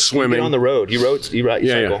try swimming. You get on the road. You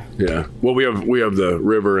cycle. Yeah. Well, we have the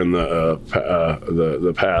river and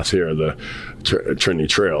the path here, the Trinity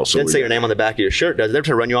Trail. So didn't say your name on the back of your shirt, does it? They're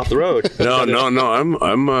trying to run you off the road. No.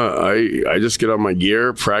 I just get on my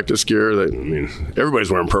gear, practice gear.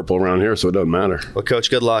 Everybody's wearing purple around here, so it doesn't matter. Well, Coach,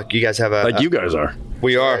 good luck. You guys have you guys are.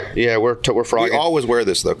 We are. Yeah, we're frogging. We always wear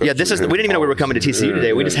this, though, Coach. Yeah, we didn't even know we were coming to TCU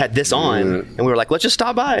today. We just had this on, and we were like, let's just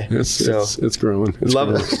stop by. It's growing.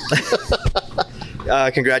 Love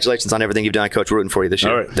it. Congratulations on everything you've done, Coach. We're rooting for you this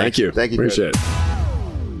year. All right. Thank you. Appreciate it.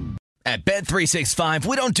 At Bet365,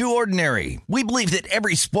 we don't do ordinary. We believe that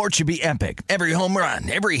every sport should be epic. Every home run,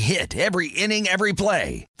 every hit, every inning, every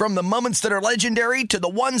play. From the moments that are legendary to the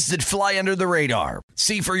ones that fly under the radar.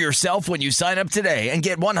 See for yourself when you sign up today and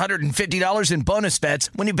get $150 in bonus bets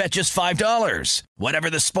when you bet just $5. Whatever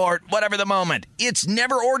the sport, whatever the moment, it's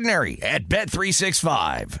never ordinary at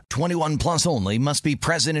Bet365. 21 plus only. Must be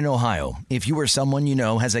present in Ohio. If you or someone you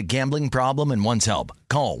know has a gambling problem and wants help,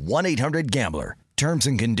 call 1-800-GAMBLER. Terms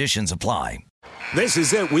and conditions apply. This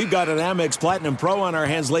is it. We've got an Amex Platinum Pro on our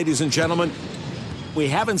hands, ladies and gentlemen. We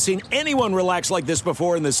haven't seen anyone relax like this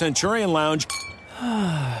before in the Centurion Lounge.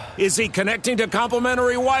 Is he connecting to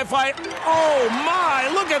complimentary Wi-Fi? Oh, my.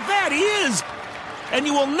 Look at that. He is. And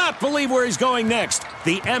you will not believe where he's going next.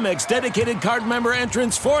 The Amex dedicated card member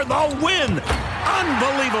entrance for the win.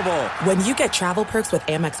 Unbelievable. When you get travel perks with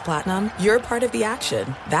Amex Platinum, you're part of the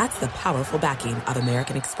action. That's the powerful backing of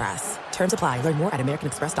American Express. Terms apply. Learn more at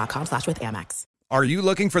americanexpress.com/withAmex. Are you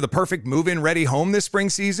looking for the perfect move-in ready home this spring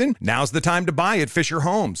season? Now's the time to buy at Fisher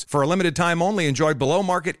Homes. For a limited time only, enjoy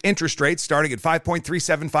below-market interest rates starting at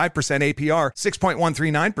 5.375% APR,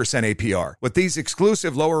 6.139% APR. With these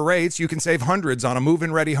exclusive lower rates, you can save hundreds on a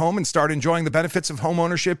move-in ready home and start enjoying the benefits of home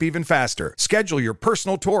ownership even faster. Schedule your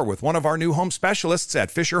personal tour with one of our new home specialists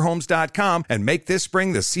at FisherHomes.com and make this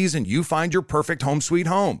spring the season you find your perfect home sweet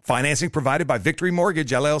home. Financing provided by Victory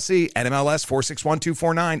Mortgage, LLC, NMLS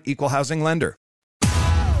 461249, Equal Housing Lender.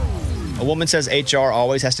 A woman says HR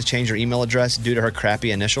always has to change her email address due to her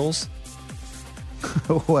crappy initials.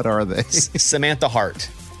 What are they? Samantha Hart.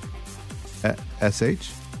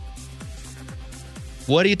 SH?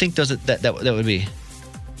 What do you think that would be?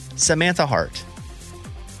 Samantha Hart.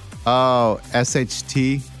 Oh,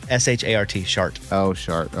 SHT? SHART. Shart. Oh,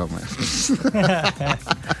 Shart. Oh, man.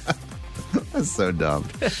 That's so dumb.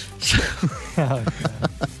 It's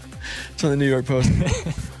on the New York Post.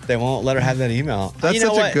 They won't let her have that email. That's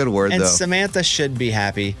such a good word, and though. Samantha should be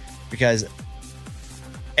happy because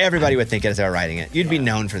everybody would think it as they were writing it. You'd be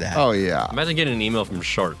known for that. Oh, yeah. Imagine getting an email from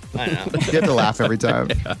Short. I know. You have to laugh every time.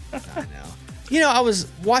 Yeah. I know. I was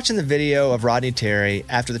watching the video of Rodney Terry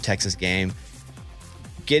after the Texas game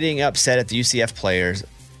getting upset at the UCF players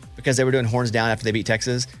because they were doing horns down after they beat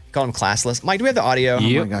Texas. He called them classless. Mike, do we have the audio? Oh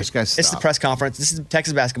my gosh, guys, It's the press conference. This is the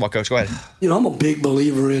Texas basketball coach. Go ahead. I'm a big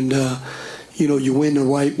believer in, you win the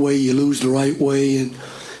right way, you lose the right way. And,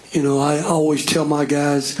 I always tell my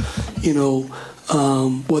guys,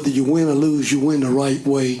 whether you win or lose, you win the right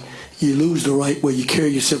way. You lose the right way. You carry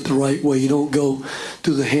yourself the right way. You don't go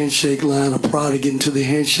through the handshake line or try to get into the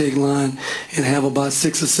handshake line and have about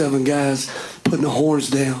 6 or 7 guys putting the horns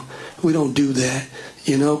down. We don't do that,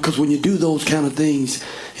 because when you do those kind of things,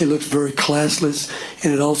 it looks very classless,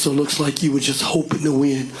 and it also looks like you were just hoping to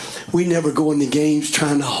win. We never go into games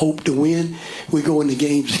trying to hope to win. We go into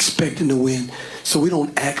games expecting to win. So we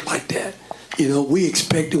don't act like that. We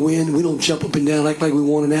expect to win. We don't jump up and down like we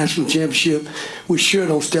won a national championship. We sure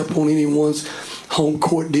don't step on anyone's home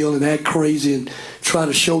court deal and act crazy and try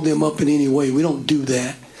to show them up in any way. We don't do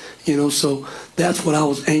that. So that's what I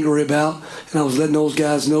was angry about, and I was letting those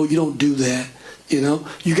guys know you don't do that.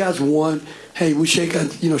 You guys won. Hey, we shake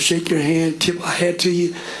your hand, tip our hat to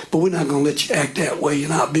you, but we're not going to let you act that way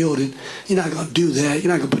in our building. You're not going to do that.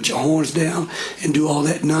 You're not going to put your horns down and do all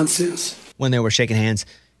that nonsense. When they were shaking hands,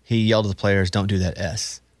 he yelled at the players, "Don't do that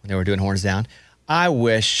S," when they were doing horns down. I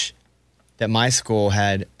wish that my school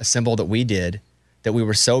had a symbol that we did, that we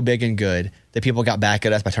were so big and good that people got back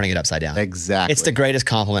at us by turning it upside down. Exactly. It's the greatest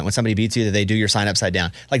compliment when somebody beats you that they do your sign upside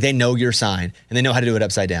down. Like they know your sign and they know how to do it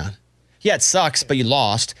upside down. Yeah, it sucks, but you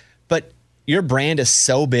lost. But your brand is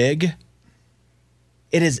so big.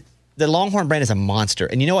 The Longhorn brand is a monster.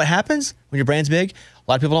 And you know what happens when your brand's big?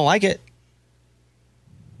 A lot of people don't like it.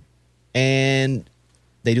 And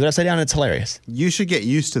they do it upside down, and it's hilarious. You should get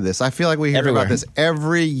used to this. I feel like we hear about this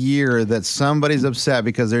every year that somebody's upset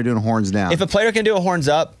because they're doing horns down. If a player can do a horns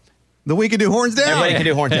up, then we can do horns down. Everybody can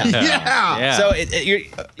do horns down. Yeah. So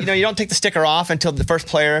you don't take the sticker off until the first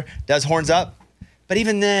player does horns up. But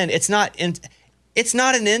even then, it's not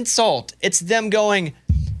an insult. It's them going,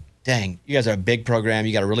 "Dang, you guys are a big program.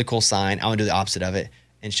 You got a really cool sign. I want to do the opposite of it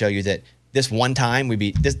and show you that this one time we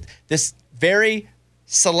beat this very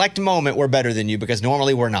select moment we're better than you because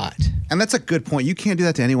normally we're not." And that's a good point. You can't do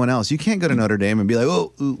that to anyone else. You can't go to Notre Dame and be like,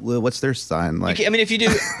 "Oh, what's their sign?" Like, if you do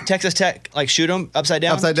Texas Tech, shoot them upside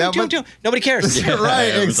down. Nobody cares. Right,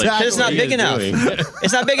 exactly. It's not big enough.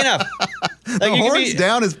 It's not big enough. The horns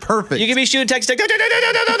down is perfect. You can be shooting Texas Tech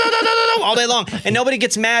all day long, and nobody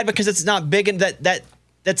gets mad because it's not big and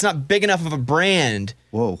that's not big enough of a brand.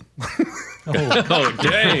 Whoa. Oh,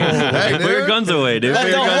 dang. Hey, put your guns away, dude. Put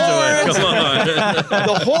your guns away. Come on.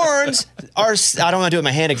 The horns are, I don't want to do it with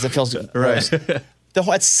my hand because it feels gross.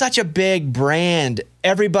 It's such a big brand.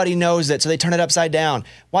 Everybody knows it, so they turn it upside down.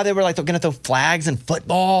 Why they were like, they're going to throw flags in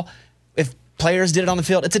football if players did it on the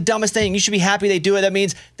field. It's the dumbest thing. You should be happy they do it. That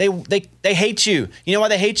means they hate you. You know why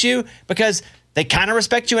they hate you? Because they kind of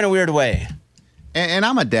respect you in a weird way. And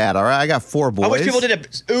I'm a dad, all right? I got 4 boys. I wish people did a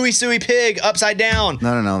ooey suey pig upside down.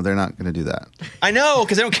 No, they're not going to do that. I know,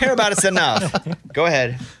 because they don't care about us enough. Go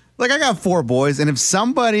ahead. Like, I got 4 boys, and if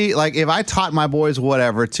somebody, like, if I taught my boys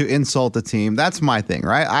whatever to insult the team, that's my thing,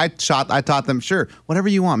 right? I taught them, sure, whatever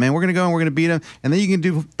you want, man. We're going to go and we're going to beat them, and then you can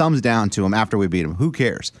do thumbs down to them after we beat them. Who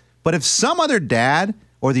cares? But if some other dad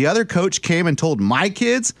or the other coach came and told my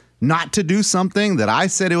kids not to do something that I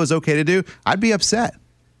said it was okay to do, I'd be upset.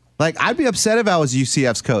 Like, I'd be upset if I was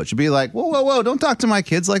UCF's coach. I'd be like, whoa, don't talk to my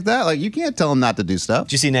kids like that. Like, you can't tell them not to do stuff.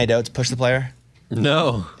 Did you see Nate Oates push the player?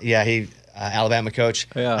 No. Yeah, he Alabama coach.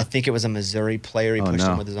 Yeah. I think it was a Missouri player. He pushed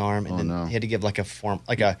him with his arm, and then he had to give like a form,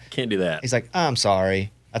 like a. Can't do that. He's like, I'm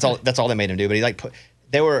sorry. That's all they made him do. But he like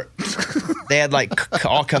they had like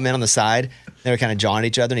all come in on the side. They were kind of jawing at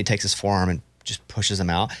each other, and he takes his forearm and just pushes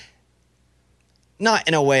him out. Not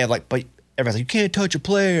in a way of like, but. Everybody's like, you can't touch a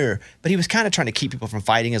player. But he was kind of trying to keep people from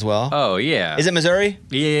fighting as well. Oh, yeah. Is it Missouri?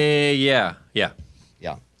 Yeah.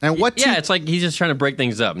 And Yeah, it's like he's just trying to break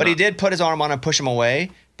things up. But he did put his arm on and push him away.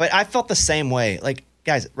 But I felt the same way. Like,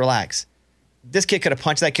 guys, relax. This kid could have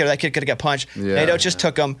punched that kid, or that kid could have got punched. Yeah. Nate Oates just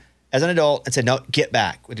took him as an adult and said, no, get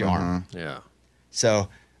back with your arm. Yeah. So,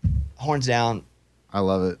 horns down. I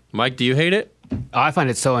love it. Mike, do you hate it? Oh, I find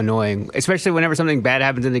it so annoying, especially whenever something bad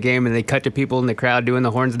happens in the game and they cut to people in the crowd doing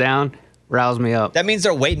the horns down. Riles me up. That means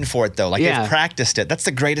they're waiting for it, though. Like, they've practiced it. That's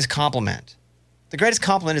the greatest compliment. The greatest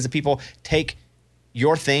compliment is that people take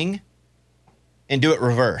your thing and do it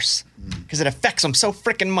reverse. Because it affects them so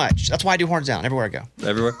freaking much. That's why I do horns down everywhere I go.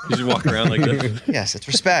 Everywhere? You just walk around like this? Yes, it's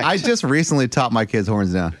respect. I just recently taught my kids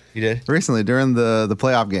horns down. You did? Recently, during the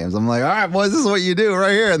playoff games. I'm like, all right, boys, this is what you do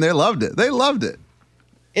right here. And they loved it. They loved it.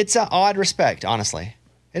 It's an odd respect, honestly.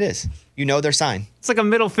 It is. You know their sign. It's like a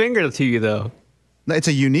middle finger to you, though. It's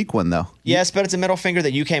a unique one, though. Yes, but it's a middle finger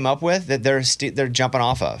that you came up with that they're jumping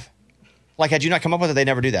off of. Like, had you not come up with it, they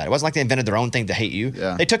never do that. It wasn't like they invented their own thing to hate you.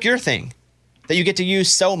 Yeah. They took your thing that you get to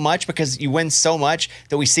use so much because you win so much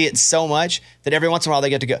that we see it so much that every once in a while they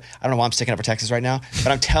get to go. I don't know why I'm sticking up for Texas right now,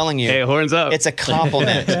 but I'm telling you. Hey, horns up. It's a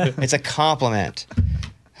compliment. It's a compliment.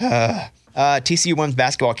 TCU women's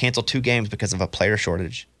basketball canceled 2 games because of a player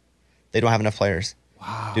shortage. They don't have enough players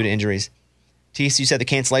due to injuries. TCU said the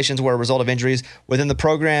cancellations were a result of injuries within the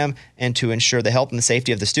program, and to ensure the health and the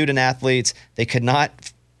safety of the student athletes, they could not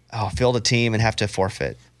field a team and have to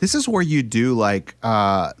forfeit. This is where you do like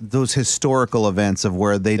those historical events of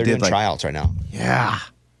where They're did doing like tryouts right now. Yeah.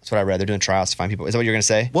 That's what I read. They're doing tryouts to find people. Is that what you're going to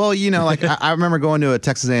say? Well, like I remember going to a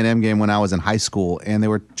Texas A&M game when I was in high school, and they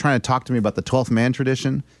were trying to talk to me about the 12th man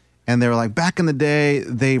tradition. And they were like, back in the day,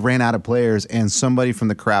 they ran out of players, and somebody from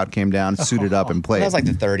the crowd came down, suited up, and played. That was like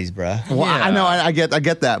the 30s, bro. Well, I know, I get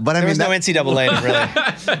that, but There I mean, was no NCAA, really.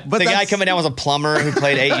 But the guy coming down was a plumber who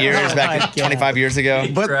played 8 years back 25 years ago.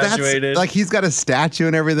 But that's like he's got a statue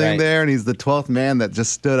and everything there, and he's the 12th man that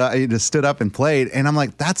just stood up. He just stood up and played, and I'm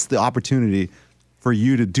like, that's the opportunity for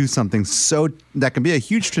you to do something so that can be a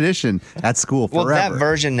huge tradition at school forever. Well, that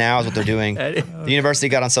version now is what they're doing. The university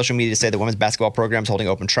got on social media to say the women's basketball program is holding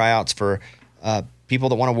open tryouts for people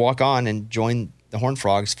that want to walk on and join the Horned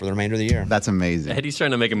Frogs for the remainder of the year. That's amazing. Eddie's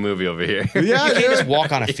trying to make a movie over here. Yeah, you can't just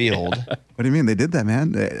walk on a field. What do you mean? They did that,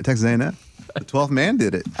 man. Texas A&M. The 12th man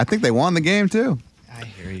did it. I think they won the game, too. I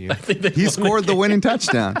hear you. He scored the winning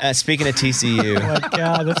touchdown. Speaking of TCU. Oh my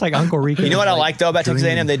God, that's like Uncle Rico. You know what I like, though, about Texas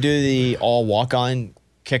A&M? They do the all walk-on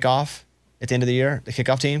kickoff at the end of the year, the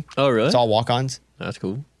kickoff team. Oh, really? It's all walk-ons. That's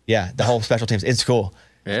cool. Yeah, the whole special teams. It's cool.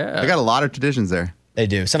 Yeah. They got a lot of traditions there. They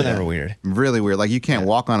do. Some of them are weird. Really weird. Like you can't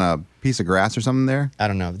walk on a piece of grass or something there. I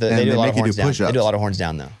don't know. They do a lot of horns down. push-ups. They do a lot of horns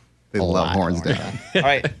down, though. They love horns down. All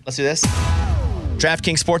right, let's do this.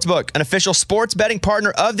 DraftKings Sportsbook, an official sports betting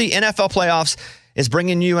partner of the NFL playoffs, is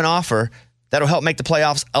bringing you an offer that'll help make the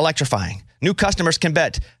playoffs electrifying. New customers can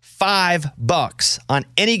bet $5 on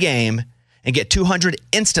any game and get $200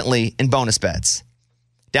 instantly in bonus bets.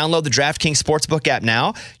 Download the DraftKings Sportsbook app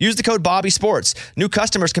now. Use the code BobbySports. New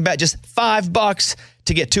customers can bet just $5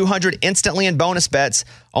 to get $200 instantly in bonus bets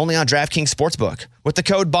only on DraftKings Sportsbook. With the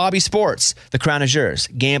code BobbySports, the crown is yours.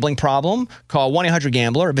 Gambling problem? Call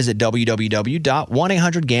 1-800-GAMBLER or visit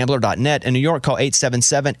www.1800gambler.net. In New York, call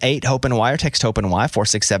 877-8-HOPE-NY or text HOPE-NY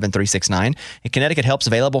 467-369. In Connecticut, help's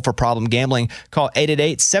available for problem gambling. Call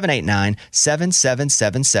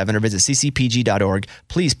 888-789-7777 or visit ccpg.org.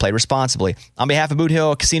 Please play responsibly. On behalf of Boot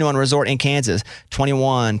Hill Casino and Resort in Kansas,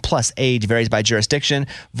 21 plus age varies by jurisdiction.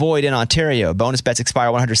 Void in Ontario. Bonus bets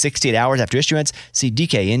expire 168 hours after issuance. See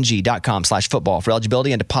dkng.com/football for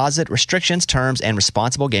eligibility and deposit restrictions, terms, and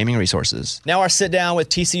responsible gaming resources. Now our sit down with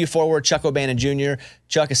TCU forward Chuck O'Bannon Jr.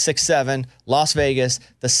 Chuck is 6'7", Las Vegas,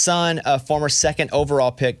 the son of former second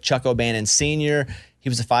overall pick Chuck O'Bannon Sr. He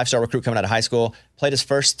was a 5-star recruit coming out of high school, played his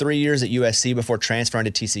first 3 years at USC before transferring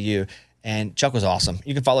to TCU, and Chuck was awesome.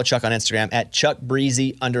 You can follow Chuck on Instagram at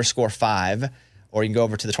ChuckBreezy_5, or you can go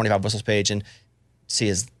over to the 25 Whistles page and see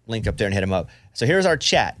his link up there and hit him up. So here's our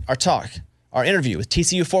chat, our talk, our interview with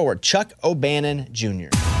TCU forward Chuck O'Bannon Jr.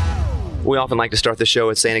 We often like to start the show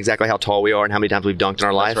with saying exactly how tall we are and how many times we've dunked in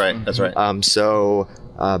our life. That's right.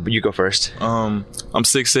 But you go first. I'm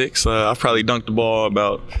 6'6". I've probably dunked the ball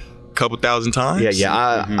about a couple thousand times.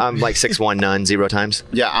 I'm like 6'1", none, 0 times.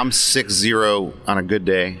 Yeah, I'm 6'0" on a good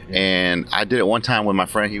day, and I did it one time with my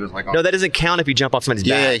friend. He was like, no, that doesn't count if you jump off somebody's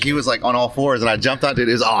back. Yeah, he was like on all fours, and I jumped out. It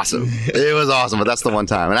was awesome. It was awesome, but that's the one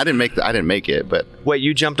time, and I didn't make it. But wait,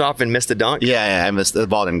 you jumped off and missed the dunk? Yeah, I missed. The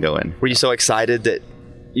ball didn't go in. Were you so excited that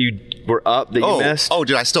you were up that you missed? Oh,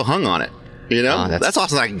 dude, I still hung on it. You know, that's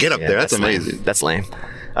awesome. I can get up there. That's amazing. Lame. That's lame.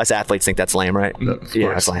 Us athletes think that's lame, right?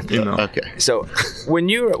 Yeah, that's lame. You know. Okay. So when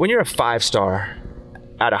you're a 5-star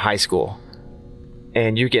out of high school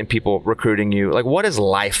and you're getting people recruiting you, like, what is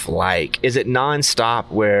life like? Is it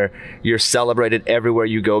nonstop where you're celebrated everywhere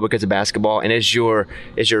you go because of basketball, and is your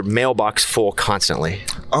mailbox full constantly?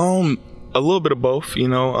 A little bit of both. You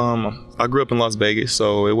know, I grew up in Las Vegas,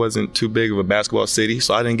 so it wasn't too big of a basketball city,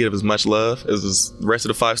 so I didn't get as much love as the rest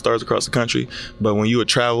of the 5-stars across the country. But when you would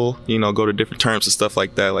travel, you know, go to different tournaments and stuff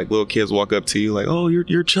like that, like little kids walk up to you like, oh,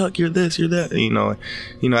 you're Chuck, you're this, you're that. And, you know,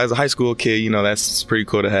 as a high school kid, you know, that's pretty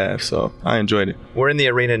cool to have. So I enjoyed it. We're in the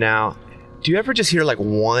arena now. Do you ever just hear like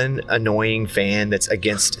one annoying fan that's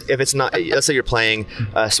against, if it's not, let's say you're playing,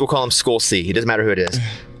 so we'll call him School C, it doesn't matter who it is,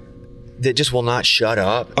 that just will not shut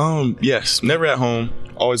up? Yes, never at home,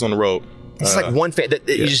 always on the road. It's like one fan that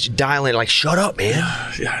you just dial in, like, shut up, man.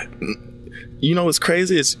 Yeah. You know what's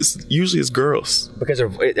crazy? It's usually girls. Because their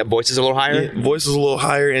voices are a little higher? Yeah, voices a little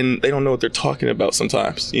higher, and they don't know what they're talking about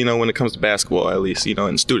sometimes, you know, when it comes to basketball, at least, you know,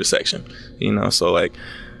 in the student section, you know, so like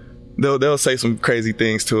they'll say some crazy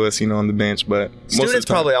things to us, you know, on the bench, but students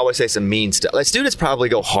probably always say some mean stuff. Like students probably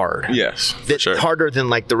go hard. Yes, for sure. Harder than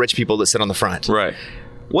like the rich people that sit on the front. Right.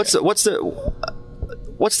 What's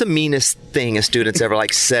the meanest thing a student's ever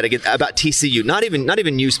like said about TCU? Not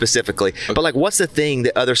even you specifically, but like what's the thing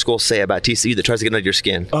that other schools say about TCU that tries to get under your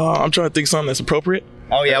skin? I'm trying to think of something that's appropriate.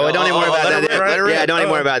 Oh yeah, well don't even worry about that. Yeah, don't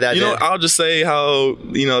even worry about that. You know, I'll just say how,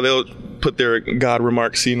 you know, they'll put their God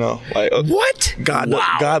remarks, you know, like what?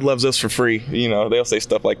 God loves us for free. You know, they'll say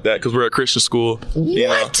stuff like that because we're a Christian school. You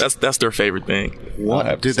know, that's their favorite thing.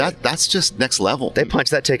 What, dude? That's just next level. They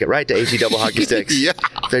punch that ticket right to AT double hockey sticks. Yeah,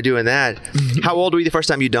 they're doing that. How old were you the first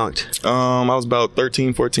time you dunked? I was about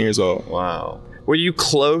 13, 14 years old. Wow. Were you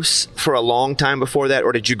close for a long time before that,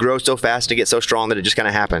 or did you grow so fast and get so strong that it just kind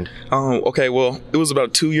of happened? Okay, well, it was about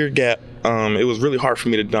a 2-year gap. It was really hard for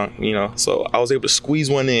me to dunk, you know, so I was able to squeeze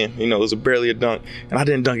one in, you know, it was barely a dunk, and I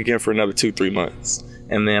didn't dunk again for another 2-3 months.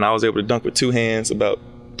 And then I was able to dunk with 2 hands about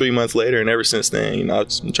 3 months later, and ever since then, you know, I've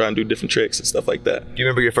been trying to do different tricks and stuff like that. Do you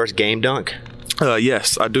remember your first game dunk?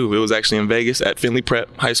 Yes, I do. It was actually in Vegas at Finley Prep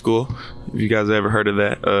High School. If you guys have ever heard of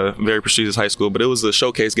that, very prestigious high school. But it was a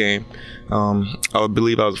showcase game. I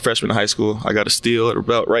believe I was a freshman in high school. I got a steal at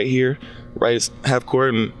about right here, right half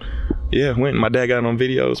court, and yeah, went. My dad got it on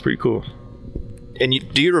video. It was pretty cool. And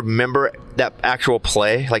do you remember that actual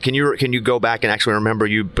play? Like, can you go back and actually remember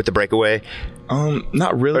you put the breakaway?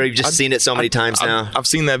 Not really. Or you've just seen it so many times now? I've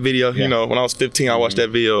seen that video. You know, when I was 15, I watched that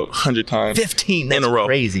video 100 times. 15? That's in a row.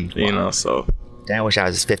 Crazy. You know, so. Damn, I wish I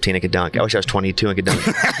was 15 and could dunk. I wish I was 22 and could dunk.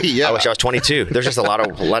 Yeah. I wish I was 22. There's just a lot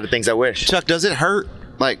of things I wish. Chuck, does it hurt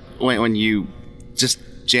like when you just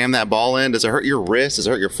jam that ball in? Does it hurt your wrist? Does it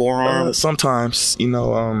hurt your forearm? Sometimes, you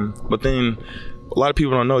know, but then a lot of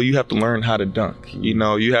people don't know you have to learn how to dunk. You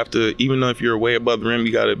know, you have to, even though if you're way above the rim,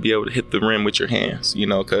 you got to be able to hit the rim with your hands, you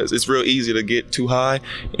know, because it's real easy to get too high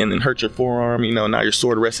and then hurt your forearm. You know, now you're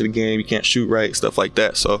sore the rest of the game. You can't shoot right, stuff like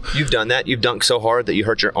that. So you've done that? You've dunked so hard that you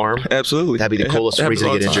hurt your arm? Absolutely. That'd be the coolest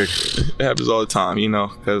reason to get injured. It happens all the time, you know,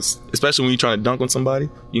 because especially when you're trying to dunk on somebody,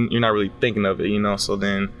 you're not really thinking of it, you know, so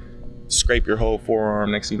then scrape your whole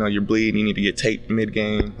forearm. Next thing you know, you're bleeding. You need to get taped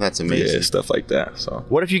mid-game. That's amazing. Yeah, stuff like that. So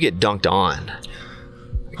what if you get dunked on?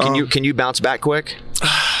 Can you bounce back quick?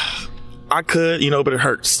 I could, you know, but it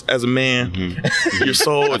hurts. As a man, your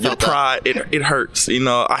soul, your pride, it hurts. You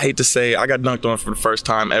know, I hate to say I got dunked on for the first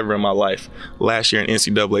time ever in my life last year in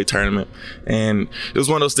NCAA tournament. And it was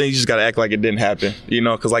one of those things you just got to act like it didn't happen, you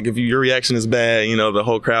know, because like if your reaction is bad, you know, the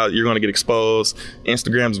whole crowd, you're going to get exposed.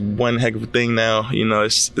 Instagram's one heck of a thing now. You know,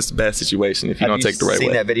 it's a bad situation if you don't take the right way. Have you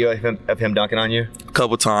seen that video of him dunking on you? A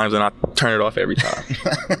couple times, and I turn it off every time.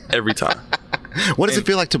 Every time. What does it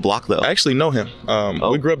feel like to block, though? I actually know him.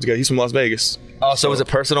 We grew up together. He's from Las Vegas. Oh, so was it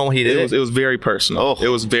personal when he did it? It was very personal. Oh. It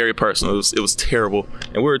was very personal. It was terrible.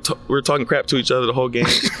 And we were talking crap to each other the whole game.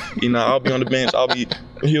 You know, I'll be on the bench.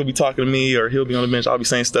 He'll be talking to me, or he'll be on the bench. I'll be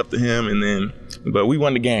saying stuff to him, but we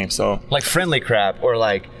won the game. So like friendly crap or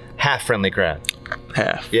like half friendly crap?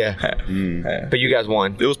 Half. Yeah. Half. But you guys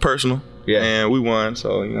won. It was personal. Yeah. And we won.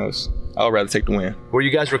 So you know, I would rather take the win. Were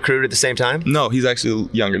you guys recruited at the same time? No, he's actually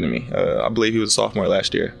younger than me. I believe he was a sophomore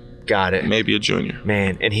last year. Got it. Maybe a junior.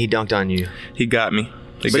 Man, and he dunked on you. He got me.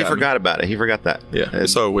 But he forgot about it. He forgot that. Yeah,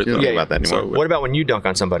 it's over with. He doesn't know about that anymore. What about when you dunk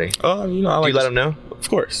on somebody? You know, do you let them know? Of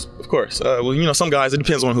course. Well, you know, some guys, it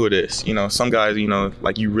depends on who it is. You know, some guys, you know,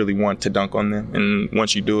 like you really want to dunk on them, and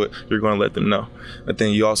once you do it, you're going to let them know. But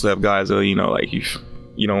then you also have guys that, you know, like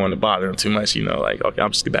you don't want to bother them too much, you know, like, okay,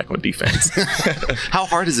 I'm just get back on defense. How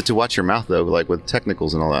hard is it to watch your mouth, though, like with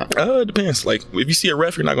technicals and all that? It depends. Like, if you see a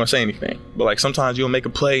ref, you're not going to say anything. But, like, sometimes you'll make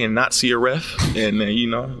a play and not see a ref, and then, you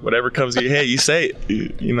know, whatever comes to your head, you say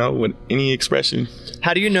it, you know, with any expression.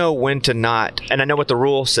 How do you know when to not, and I know what the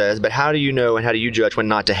rule says, but how do you know and how do you judge when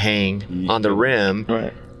not to hang on the rim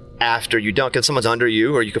after you dunk? If someone's under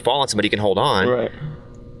you, or you could fall on somebody, you can hold on. Right.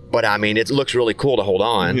 But, I mean, it looks really cool to hold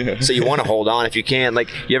on. Yeah. So you want to hold on if you can. Like,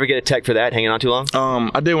 you ever get a tech for that, hanging on too long?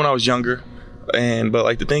 I did when I was younger. But,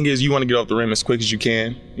 like, the thing is, you want to get off the rim as quick as you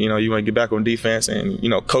can. You know, you want to get back on defense. And, you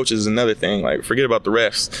know, coaches is another thing. Like, forget about the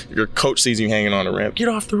refs. If your coach sees you hanging on the rim, get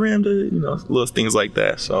off the rim, you know, little things like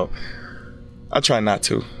that. So I try not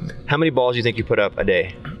to. How many balls do you think you put up a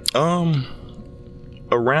day?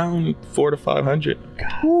 Around 400 to 500.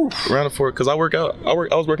 Around 4, because I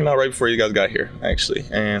was working out right before you guys got here, actually.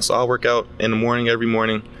 And so I'll work out in the morning, every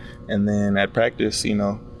morning, and then at practice, you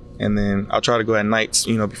know, and then I'll try to go at nights,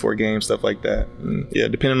 before games, stuff like that. And yeah,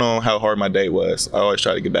 depending on how hard my day was, I always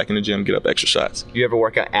try to get back in the gym, get up extra shots. You ever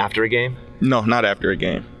work out after a game? No, not after a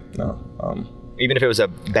game. No. Even if it was a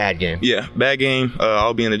bad game? Yeah, bad game,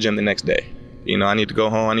 I'll be in the gym the next day. I need to go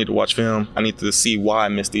home. I need to watch film. I need to see why I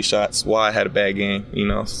missed these shots, why I had a bad game.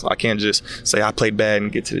 So I can't just say I played bad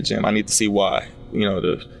and get to the gym. I need to see why,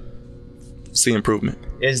 to see improvement.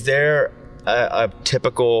 Is there a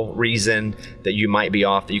typical reason that you might be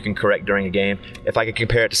off that you can correct during a game? If I could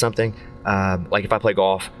compare it to something, like if I play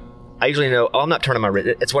golf, I usually know, I'm not turning my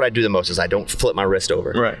wrist. It's what I do the most is I don't flip my wrist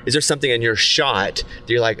over. Right. Is there something in your shot that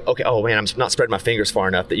you're like, okay, oh man, I'm not spreading my fingers far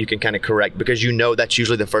enough that you can kind of correct because that's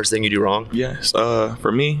usually the first thing you do wrong? Yes.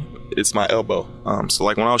 For me, it's my elbow. So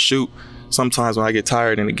like when I'll shoot, sometimes when I get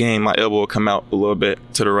tired in the game, my elbow will come out a little bit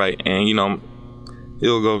to the right, and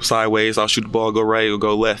it'll go sideways. I'll shoot the ball, go right, it'll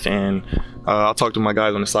go left, and I'll talk to my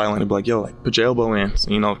guys on the sideline and be like, yo, put your elbow in. So,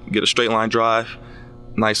 get a straight line drive,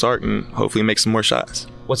 nice arc, and hopefully make some more shots.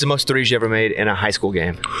 What's the most threes you ever made in a high school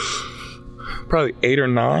game? Probably 8 or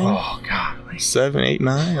 9. Oh, God. 7, 8,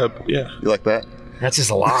 9. Yeah. You like that? That's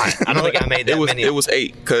just a lot. I don't think I made that many. It was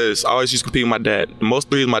 8 because I always used to compete with my dad. The most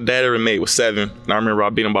threes my dad ever made was 7, and I remember I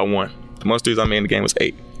beat him by 1. The most threes I made in the game was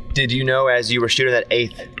 8. Did you know as you were shooting that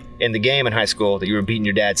 8th in the game in high school that you were beating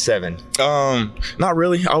your dad 7? Not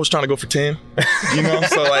really. I was trying to go for 10.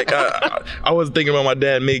 So like I was thinking about my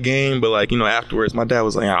dad mid-game, but like afterwards, my dad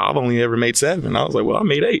was like, I've only ever made 7. I was like, well, I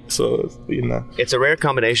made 8. So it's a rare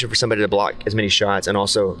combination for somebody to block as many shots and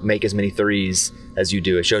also make as many threes as you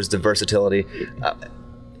do. It shows the versatility.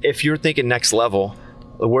 If you're thinking next level,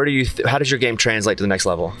 how does your game translate to the next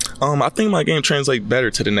level? I think my game translates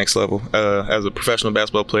better to the next level as a professional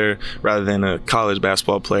basketball player rather than a college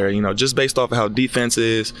basketball player. Just based off of how defense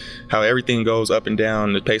is, how everything goes up and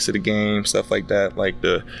down, the pace of the game, stuff like that. Like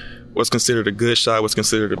what's considered a good shot, what's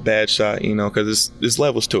considered a bad shot. Because there's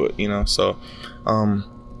levels to it. So,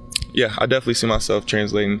 yeah, I definitely see myself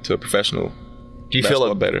translating to a professional. Do you feel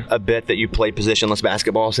a bit that you play positionless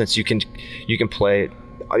basketball since you can play?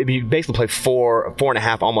 You basically play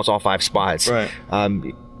 4.5, almost all 5 spots. Right.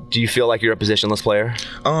 Do you feel like you're a positionless player?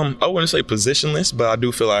 I wouldn't say positionless, but I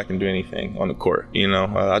do feel like I can do anything on the court.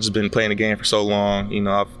 I've just been playing the game for so long.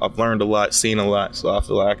 I've learned a lot, seen a lot, so I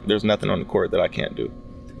feel like there's nothing on the court that I can't do.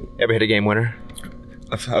 Ever hit a game winner?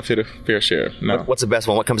 I've hit a fair share. No. What's the best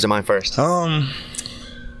one? What comes to mind first? I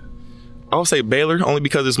would say Baylor, only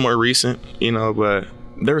because it's more recent. But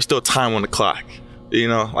there was still time on the clock.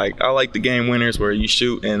 I like the game winners where you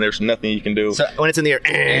shoot and there's nothing you can do. So when it's in the air,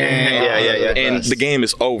 yeah. And the game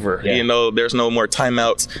is over. Yeah. There's no more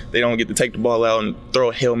timeouts. They don't get to take the ball out and throw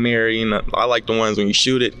a Hail Mary. I like the ones when you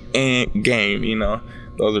shoot it and game.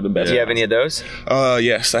 Those are the best. Do you have any of those?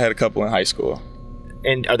 Yes, I had a couple in high school.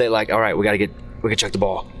 And are they like, all right, we can check the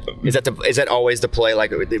ball? Is that always the play, like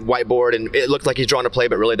the whiteboard, and it looked like he's drawing a play,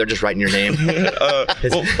 but really they're just writing your name?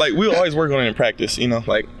 We always work on it in practice.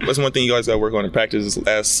 Like that's one thing you guys got to work on in practice is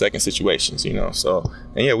last second situations. So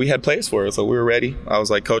and yeah, we had plays for it, so we were ready. I was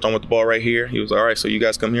like, Coach, I want the ball right here. He was like, all right, so you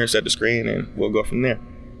guys come here and set the screen, and we'll go from there.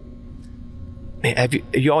 Man, have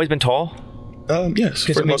you always been tall? Yes,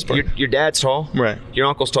 for the most part. Your dad's tall, right? Your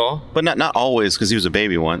uncle's tall, but not always because he was a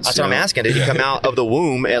baby once. That's what I'm asking. Did he come out of the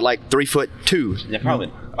womb at like 3'2"? Yeah,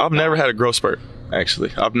 probably. I've never had a growth spurt.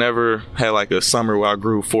 Actually, I've never had like a summer where I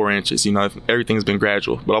grew 4 inches. Everything's been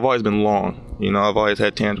gradual, but I've always been long. I've always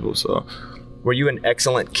had tangible. So, were you an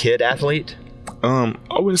excellent kid athlete? I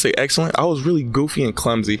wouldn't say excellent. I was really goofy and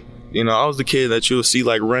clumsy. I was the kid that you'll see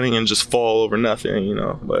like running and just fall over nothing,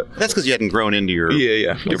 but that's because you hadn't grown into your.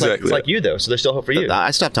 Yeah, exactly. It's like you though, so there's still hope for you.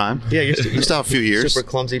 I still have time. Yeah, you still have a few years. Super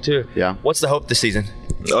clumsy too. Yeah. What's the hope this season?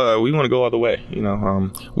 We want to go all the way.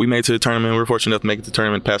 We made it to the tournament. We're fortunate enough to make it to the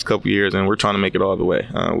tournament the past couple of years, and we're trying to make it all the way.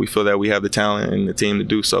 We feel that we have the talent and the team to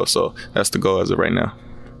do so. So that's the goal as of right now.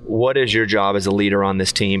 What is your job as a leader on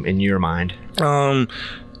this team in your mind?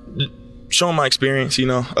 Showing my experience,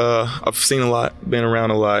 I've seen a lot, been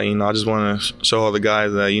around a lot. I just want to show all the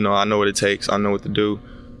guys that I know what it takes. I know what to do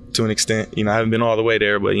to an extent. I haven't been all the way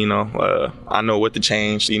there, but I know what to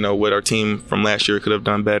change. What our team from last year could have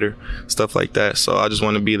done better, stuff like that. So I just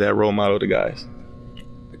want to be that role model to guys.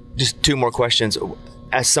 Just 2 more questions.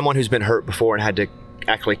 As someone who's been hurt before and had to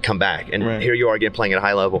actually come back, and here you are again playing at a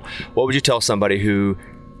high level, what would you tell somebody who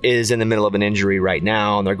is in the middle of an injury right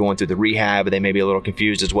now and they're going through the rehab and they may be a little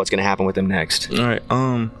confused as to what's going to happen with them next? All right.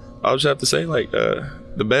 I'll just have to say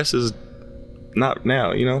the best is not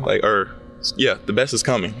now, the best is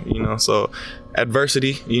coming, so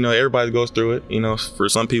adversity, everybody goes through it, for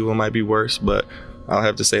some people it might be worse, but I'll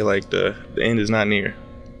have to say the end is not near.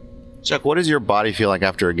 Chuck, what does your body feel like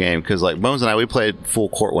after a game? Because like Bones and I, we played full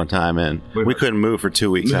court one time and we couldn't move for 2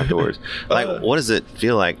 weeks afterwards. Like, what does it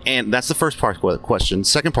feel like? And that's the first part of the question.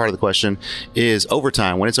 Second part of the question is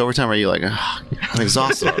overtime. When it's overtime, are you like, I'm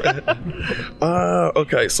exhausted?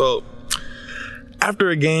 Okay, so after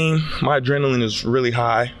a game, my adrenaline is really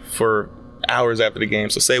high for hours after the game.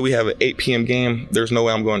 So say we have an 8 p.m. game, there's no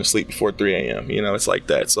way I'm going to sleep before 3 a.m. It's like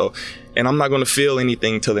that. So, and I'm not going to feel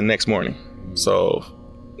anything till the next morning. So,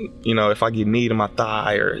 if I get knee to my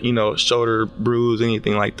thigh or, shoulder bruise,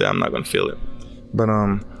 anything like that, I'm not going to feel it. But,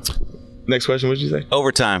 next question, what did you say?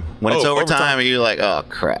 Overtime. When it's overtime, are you like, oh,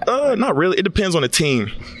 crap? Not really. It depends on the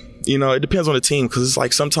team. It depends on the team because it's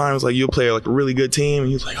like sometimes like you'll play like a really good team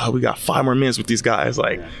and you're like, oh, we got 5 more minutes with these guys.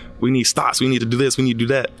 Like, we need stops. We need to do this. We need to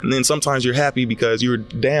do that. And then sometimes you're happy because you were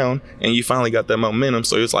down and you finally got that momentum.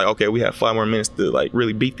 So it's like, okay, we have 5 more minutes to like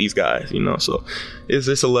really beat these guys, So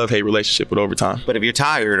it's a love-hate relationship with overtime. But if you're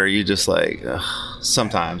tired, are you just like,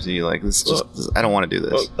 sometimes you're like, I don't want to do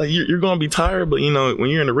this. You're going to be tired, but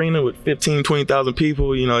when you're in the arena with 15, 20,000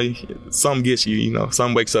 people, something gets you,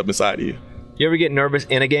 something wakes up inside of you. You ever get nervous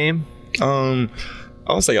in a game?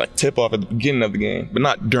 I would say like tip off at the beginning of the game, but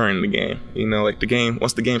not during the game. Like the game,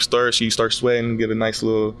 once the game starts, you start sweating, get a nice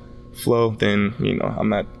little flow, then, I'm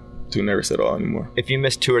not too nervous at all anymore. If you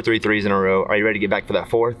miss 2 or 3 threes in a row, are you ready to get back for that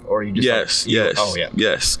fourth? Or are you just Yes. Oh, yeah.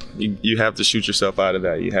 Yes. You have to shoot yourself out of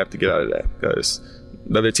that. You have to get out of that because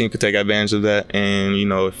the other team could take advantage of that. And,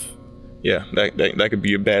 that could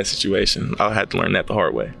be a bad situation. I'll have to learn that the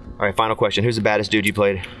hard way. All right, final question. Who's the baddest dude you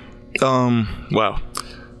played? Wow.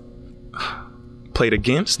 Played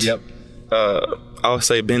against? Yep. I would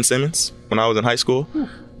say Ben Simmons when I was in high school.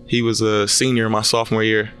 He was a senior my sophomore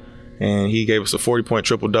year, and he gave us a 40-point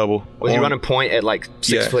triple-double. Was he running point at like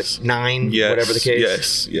 6'9", whatever the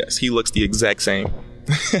case? Yes. He looks the exact same.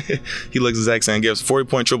 He looks the exact same. Gave us a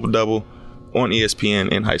 40-point triple-double on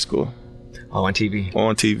ESPN in high school. Oh, on TV?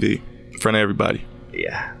 On TV, in front of everybody.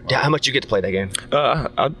 Yeah. How much you get to play that game?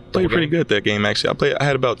 I played pretty good that game, actually. I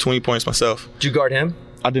had about 20 points myself. Did you guard him?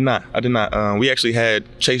 I did not. We actually had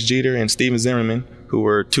Chase Jeter and Steven Zimmerman, who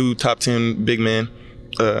were 2 top 10 big men.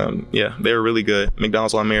 They were really good.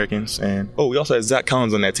 McDonald's All-Americans. And, we also had Zach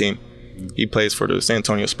Collins on that team. He plays for the San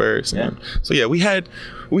Antonio Spurs. Yeah. And so, we had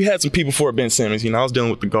some people for Ben Simmons. I was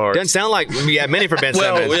dealing with the guards. Doesn't sound like we had many for Ben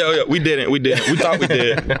Simmons. Well, we didn't. We thought we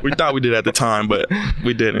did. We thought we did at the time, but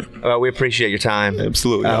we didn't. We appreciate your time.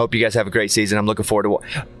 Absolutely. I hope you guys have a great season. I'm looking forward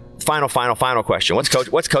to Final question. What's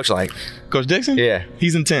Coach like? Coach Dixon? Yeah.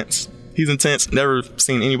 He's intense. Never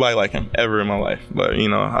seen anybody like him ever in my life. But,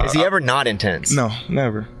 is he ever not intense? No,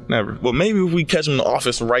 never. Well, maybe if we catch him in the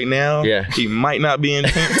office right now, he might not be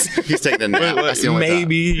intense. He's taking a nap. That's the only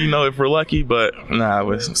maybe, if we're lucky. But,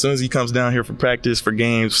 as soon as he comes down here for practice, for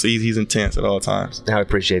games, he's intense at all times. I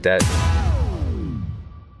appreciate that.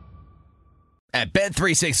 At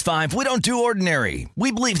Bet365, we don't do ordinary.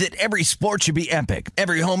 We believe that every sport should be epic.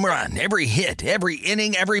 Every home run, every hit, every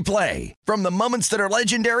inning, every play. From the moments that are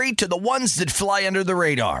legendary to the ones that fly under the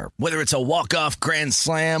radar. Whether it's a walk-off grand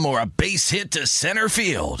slam or a base hit to center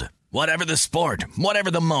field. Whatever the sport, whatever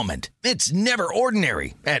the moment. It's never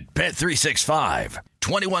ordinary at Bet365.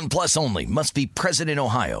 21 plus only. Must be present in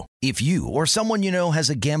Ohio. If you or someone you know has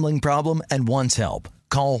a gambling problem and wants help,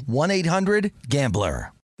 call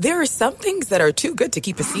 1-800-GAMBLER. There are some things that are too good to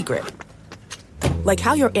keep a secret. Like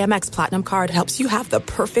how your Amex Platinum card helps you have the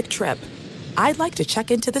perfect trip. I'd like to check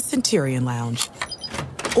into the Centurion Lounge.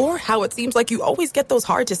 Or how it seems like you always get those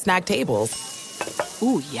hard-to-snag tables.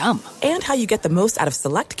 Ooh, yum. And how you get the most out of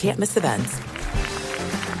select can't-miss events.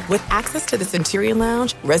 With access to the Centurion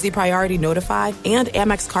Lounge, Resi Priority Notify, and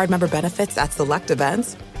Amex card member benefits at select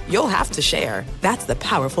events, you'll have to share. That's the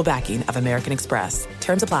powerful backing of American Express.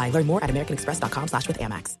 Terms apply. Learn more at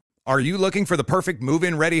americanexpress.com/withAmex. Are you looking for the perfect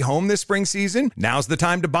move-in ready home this spring season? Now's the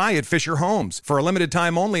time to buy at Fisher Homes. For a limited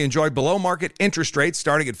time only, enjoy below-market interest rates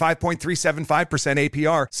starting at 5.375%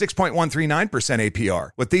 APR, 6.139%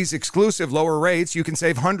 APR. With these exclusive lower rates, you can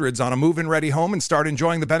save hundreds on a move-in ready home and start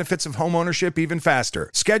enjoying the benefits of home ownership even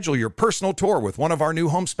faster. Schedule your personal tour with one of our new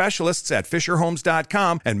home specialists at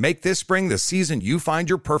FisherHomes.com and make this spring the season you find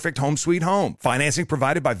your perfect home sweet home. Financing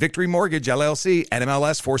provided by Victory Mortgage, LLC,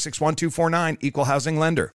 NMLS 461249, Equal Housing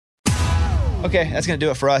Lender. Okay, that's going to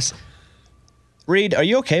do it for us. Reed, are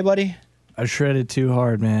you okay, buddy? I shredded too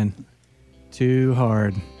hard, man. Too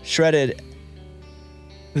hard. Shredded?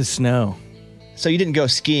 The snow. So you didn't go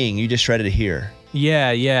skiing, you just shredded here?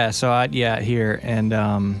 Yeah. So here. And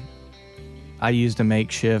I used a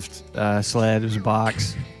makeshift sled. It was a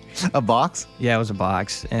box. A box? Yeah, it was a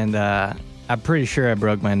box. And I'm pretty sure I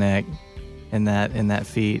broke my neck. in that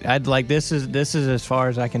feet. I'd like this is as far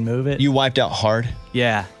as I can move it. You wiped out hard?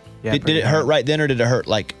 Yeah. Did it hurt right then, or did it hurt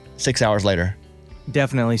like 6 hours later?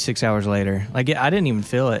 Definitely 6 hours later. Like I didn't even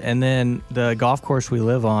feel it. And then the golf course we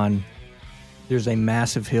live on, there's a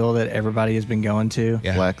massive hill that everybody has been going to.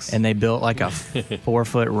 Yeah. Flex. And they built like a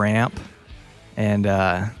 4-foot ramp. And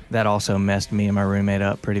that also messed me and my roommate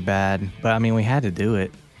up pretty bad. But I mean, we had to do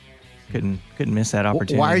it. Couldn't miss that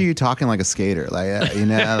opportunity. Why are you talking like a skater? Like you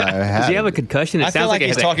know, Does he have a concussion? It I sounds feel like he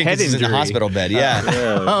he's has a talking head because he's in the injury. hospital bed. Yeah.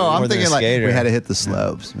 Oh, I'm More than a thinking like skater. we had to hit the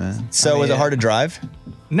slopes, man. So was it hard to drive?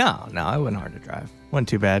 No, it wasn't hard to drive. Wasn't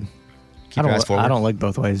too bad. Keep your eyes forward. I don't look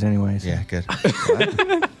both ways anyways. Yeah, good.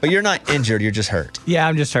 But you're not injured. You're just hurt. Yeah,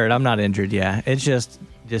 I'm just hurt. I'm not injured. Yeah, it's just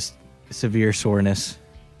severe soreness.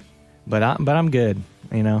 But I'm good.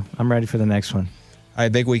 You know, I'm ready for the next one. All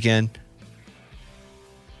right, big weekend.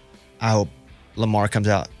 I hope Lamar comes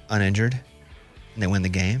out uninjured and they win the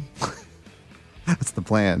game. That's the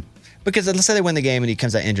plan. Because let's say they win the game and he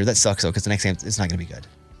comes out injured. That sucks, though, because the next game, it's not going to be good.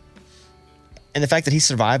 And the fact that he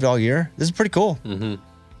survived all year, this is pretty cool. Mm-hmm.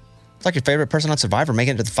 It's like your favorite person on Survivor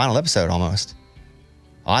making it to the final episode almost.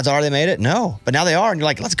 Odds are they made it? No. But now they are, and you're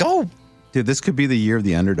like, let's go. Dude, this could be the year of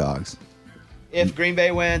the underdogs. If Green Bay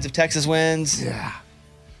wins, if Texas wins. Yeah.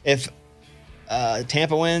 If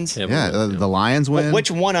Tampa wins. The Lions win. Well, which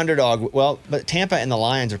one underdog? Well, but Tampa and the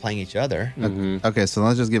Lions are playing each other. Okay, so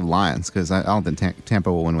let's just give Lions, because I don't think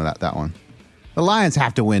Tampa will win without that one. The Lions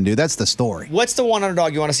have to win, dude. That's the story. What's the one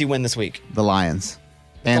underdog you want to see win this week? The Lions.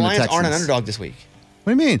 The And Lions the Texans aren't an underdog this week.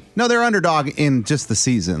 What do you mean? No, they're underdog in just the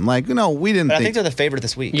season. Like, no, we didn't But I think. think they're the favorite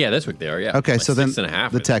this week. Yeah, this week they are, yeah. Okay, Like so then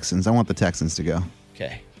 6.5. the Texans. I want the Texans to go.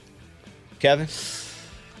 Okay. Kevin?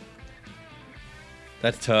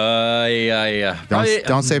 That's yeah.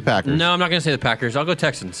 Don't say Packers. No, I'm not going to say the Packers. I'll go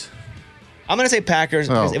Texans. I'm going to say Packers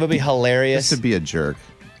because it would be hilarious. This would be a jerk.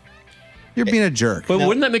 You're being a jerk. But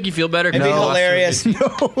wouldn't that make you feel better? It'd be hilarious No,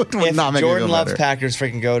 it would if not make me Jordan feel Love's better. Packers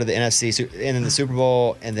freaking go to the NFC and then the Super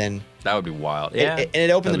Bowl, and then that would be wild. Yeah, and it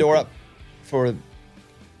opened the door up for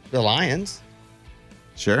the Lions,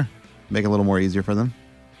 Sure. Make it a little more easier for them.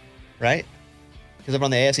 right? Because over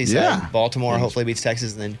on the AFC side, Yeah. Baltimore hopefully beats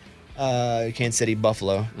Texas, and then Kansas City,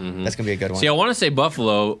 Buffalo. That's gonna be a good one. See, I want to say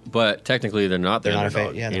Buffalo, but technically they're not. They're not a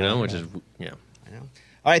underdog, fa- yeah, you they're know, not which a is yeah.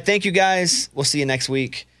 All right, thank you guys. We'll see you next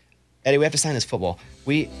week. Eddie, we have to sign this football.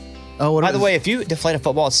 By the way, if you deflate a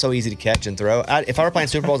football, it's so easy to catch and throw. If I were playing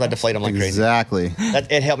Super Bowls, I'd deflate them like crazy. Exactly.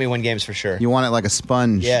 It helped me win games for sure. You want it like a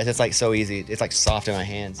sponge. Yeah, it's like so easy. It's like soft in my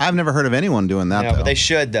hands. I've never heard of anyone doing that, But though. they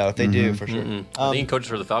should, though, if they do, for sure. I think coaches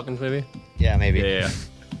for the Falcons, maybe. Yeah, maybe. Yeah.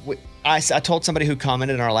 I told somebody who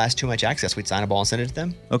commented in our last Too Much Access, we'd sign a ball and send it to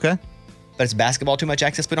them. Okay. But it's basketball Too Much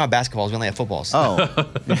Access. We don't have basketballs. We only have footballs. Oh,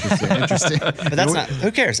 interesting. But that's not. Who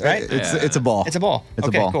cares, right? It's a ball. It's a ball. It's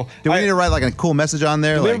Okay, a ball. cool. Do we need to write like a cool message on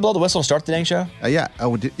there? Did we like, ever blow the whistle and start the dang show? Yeah. Oh,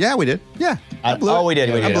 we did. Yeah, we did. Yeah. I blew it. We did.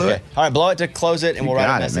 I blew Okay. it. All right, blow it to close it, and You we'll write a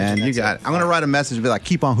got it, message. man. and You that's got it. I'm gonna write a message and be like,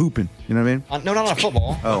 "Keep on hooping." You know what I mean? No, not on a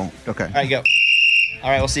football. Oh, okay. All right, go. All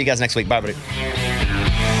right, we'll see you guys next week. Bye, buddy.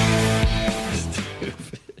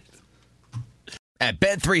 At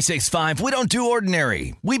Bet365, we don't do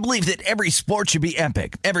ordinary. We believe that every sport should be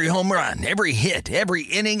epic. Every home run, every hit, every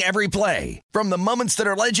inning, every play. From the moments that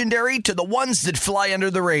are legendary to the ones that fly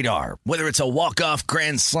under the radar. Whether it's a walk-off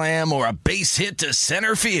grand slam or a base hit to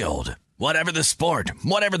center field. Whatever the sport,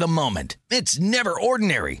 whatever the moment. It's never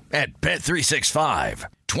ordinary at Bet365.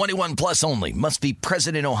 21 plus only. Must be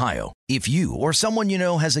present in Ohio. If you or someone you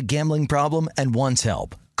know has a gambling problem and wants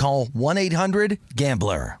help, call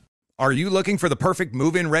 1-800-GAMBLER. Are you looking for the perfect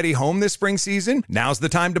move-in ready home this spring season? Now's the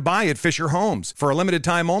time to buy at Fisher Homes. For a limited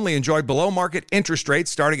time only, enjoy below-market interest rates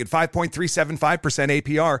starting at 5.375%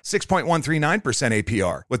 APR, 6.139%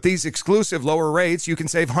 APR. With these exclusive lower rates, you can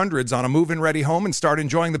save hundreds on a move-in ready home and start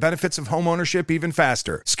enjoying the benefits of homeownership even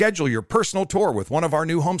faster. Schedule your personal tour with one of our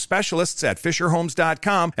new home specialists at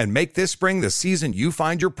FisherHomes.com and make this spring the season you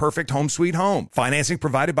find your perfect home sweet home. Financing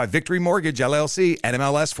provided by Victory Mortgage, LLC,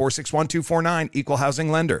 NMLS 461249, Equal Housing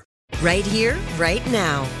Lender. Right here, right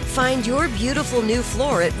now. Find your beautiful new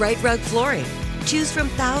floor at Right Rug Flooring. Choose from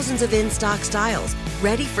thousands of in-stock styles,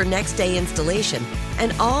 ready for next day installation,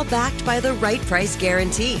 and all backed by the right price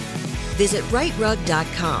guarantee. Visit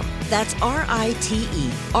rightrug.com. That's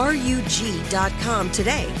RITERUG.com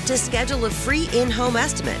today to schedule a free in-home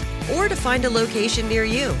estimate or to find a location near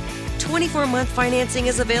you. 24-month financing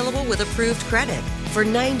is available with approved credit. For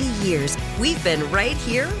 90 years, we've been right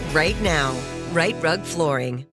here, right now. Right Rug Flooring.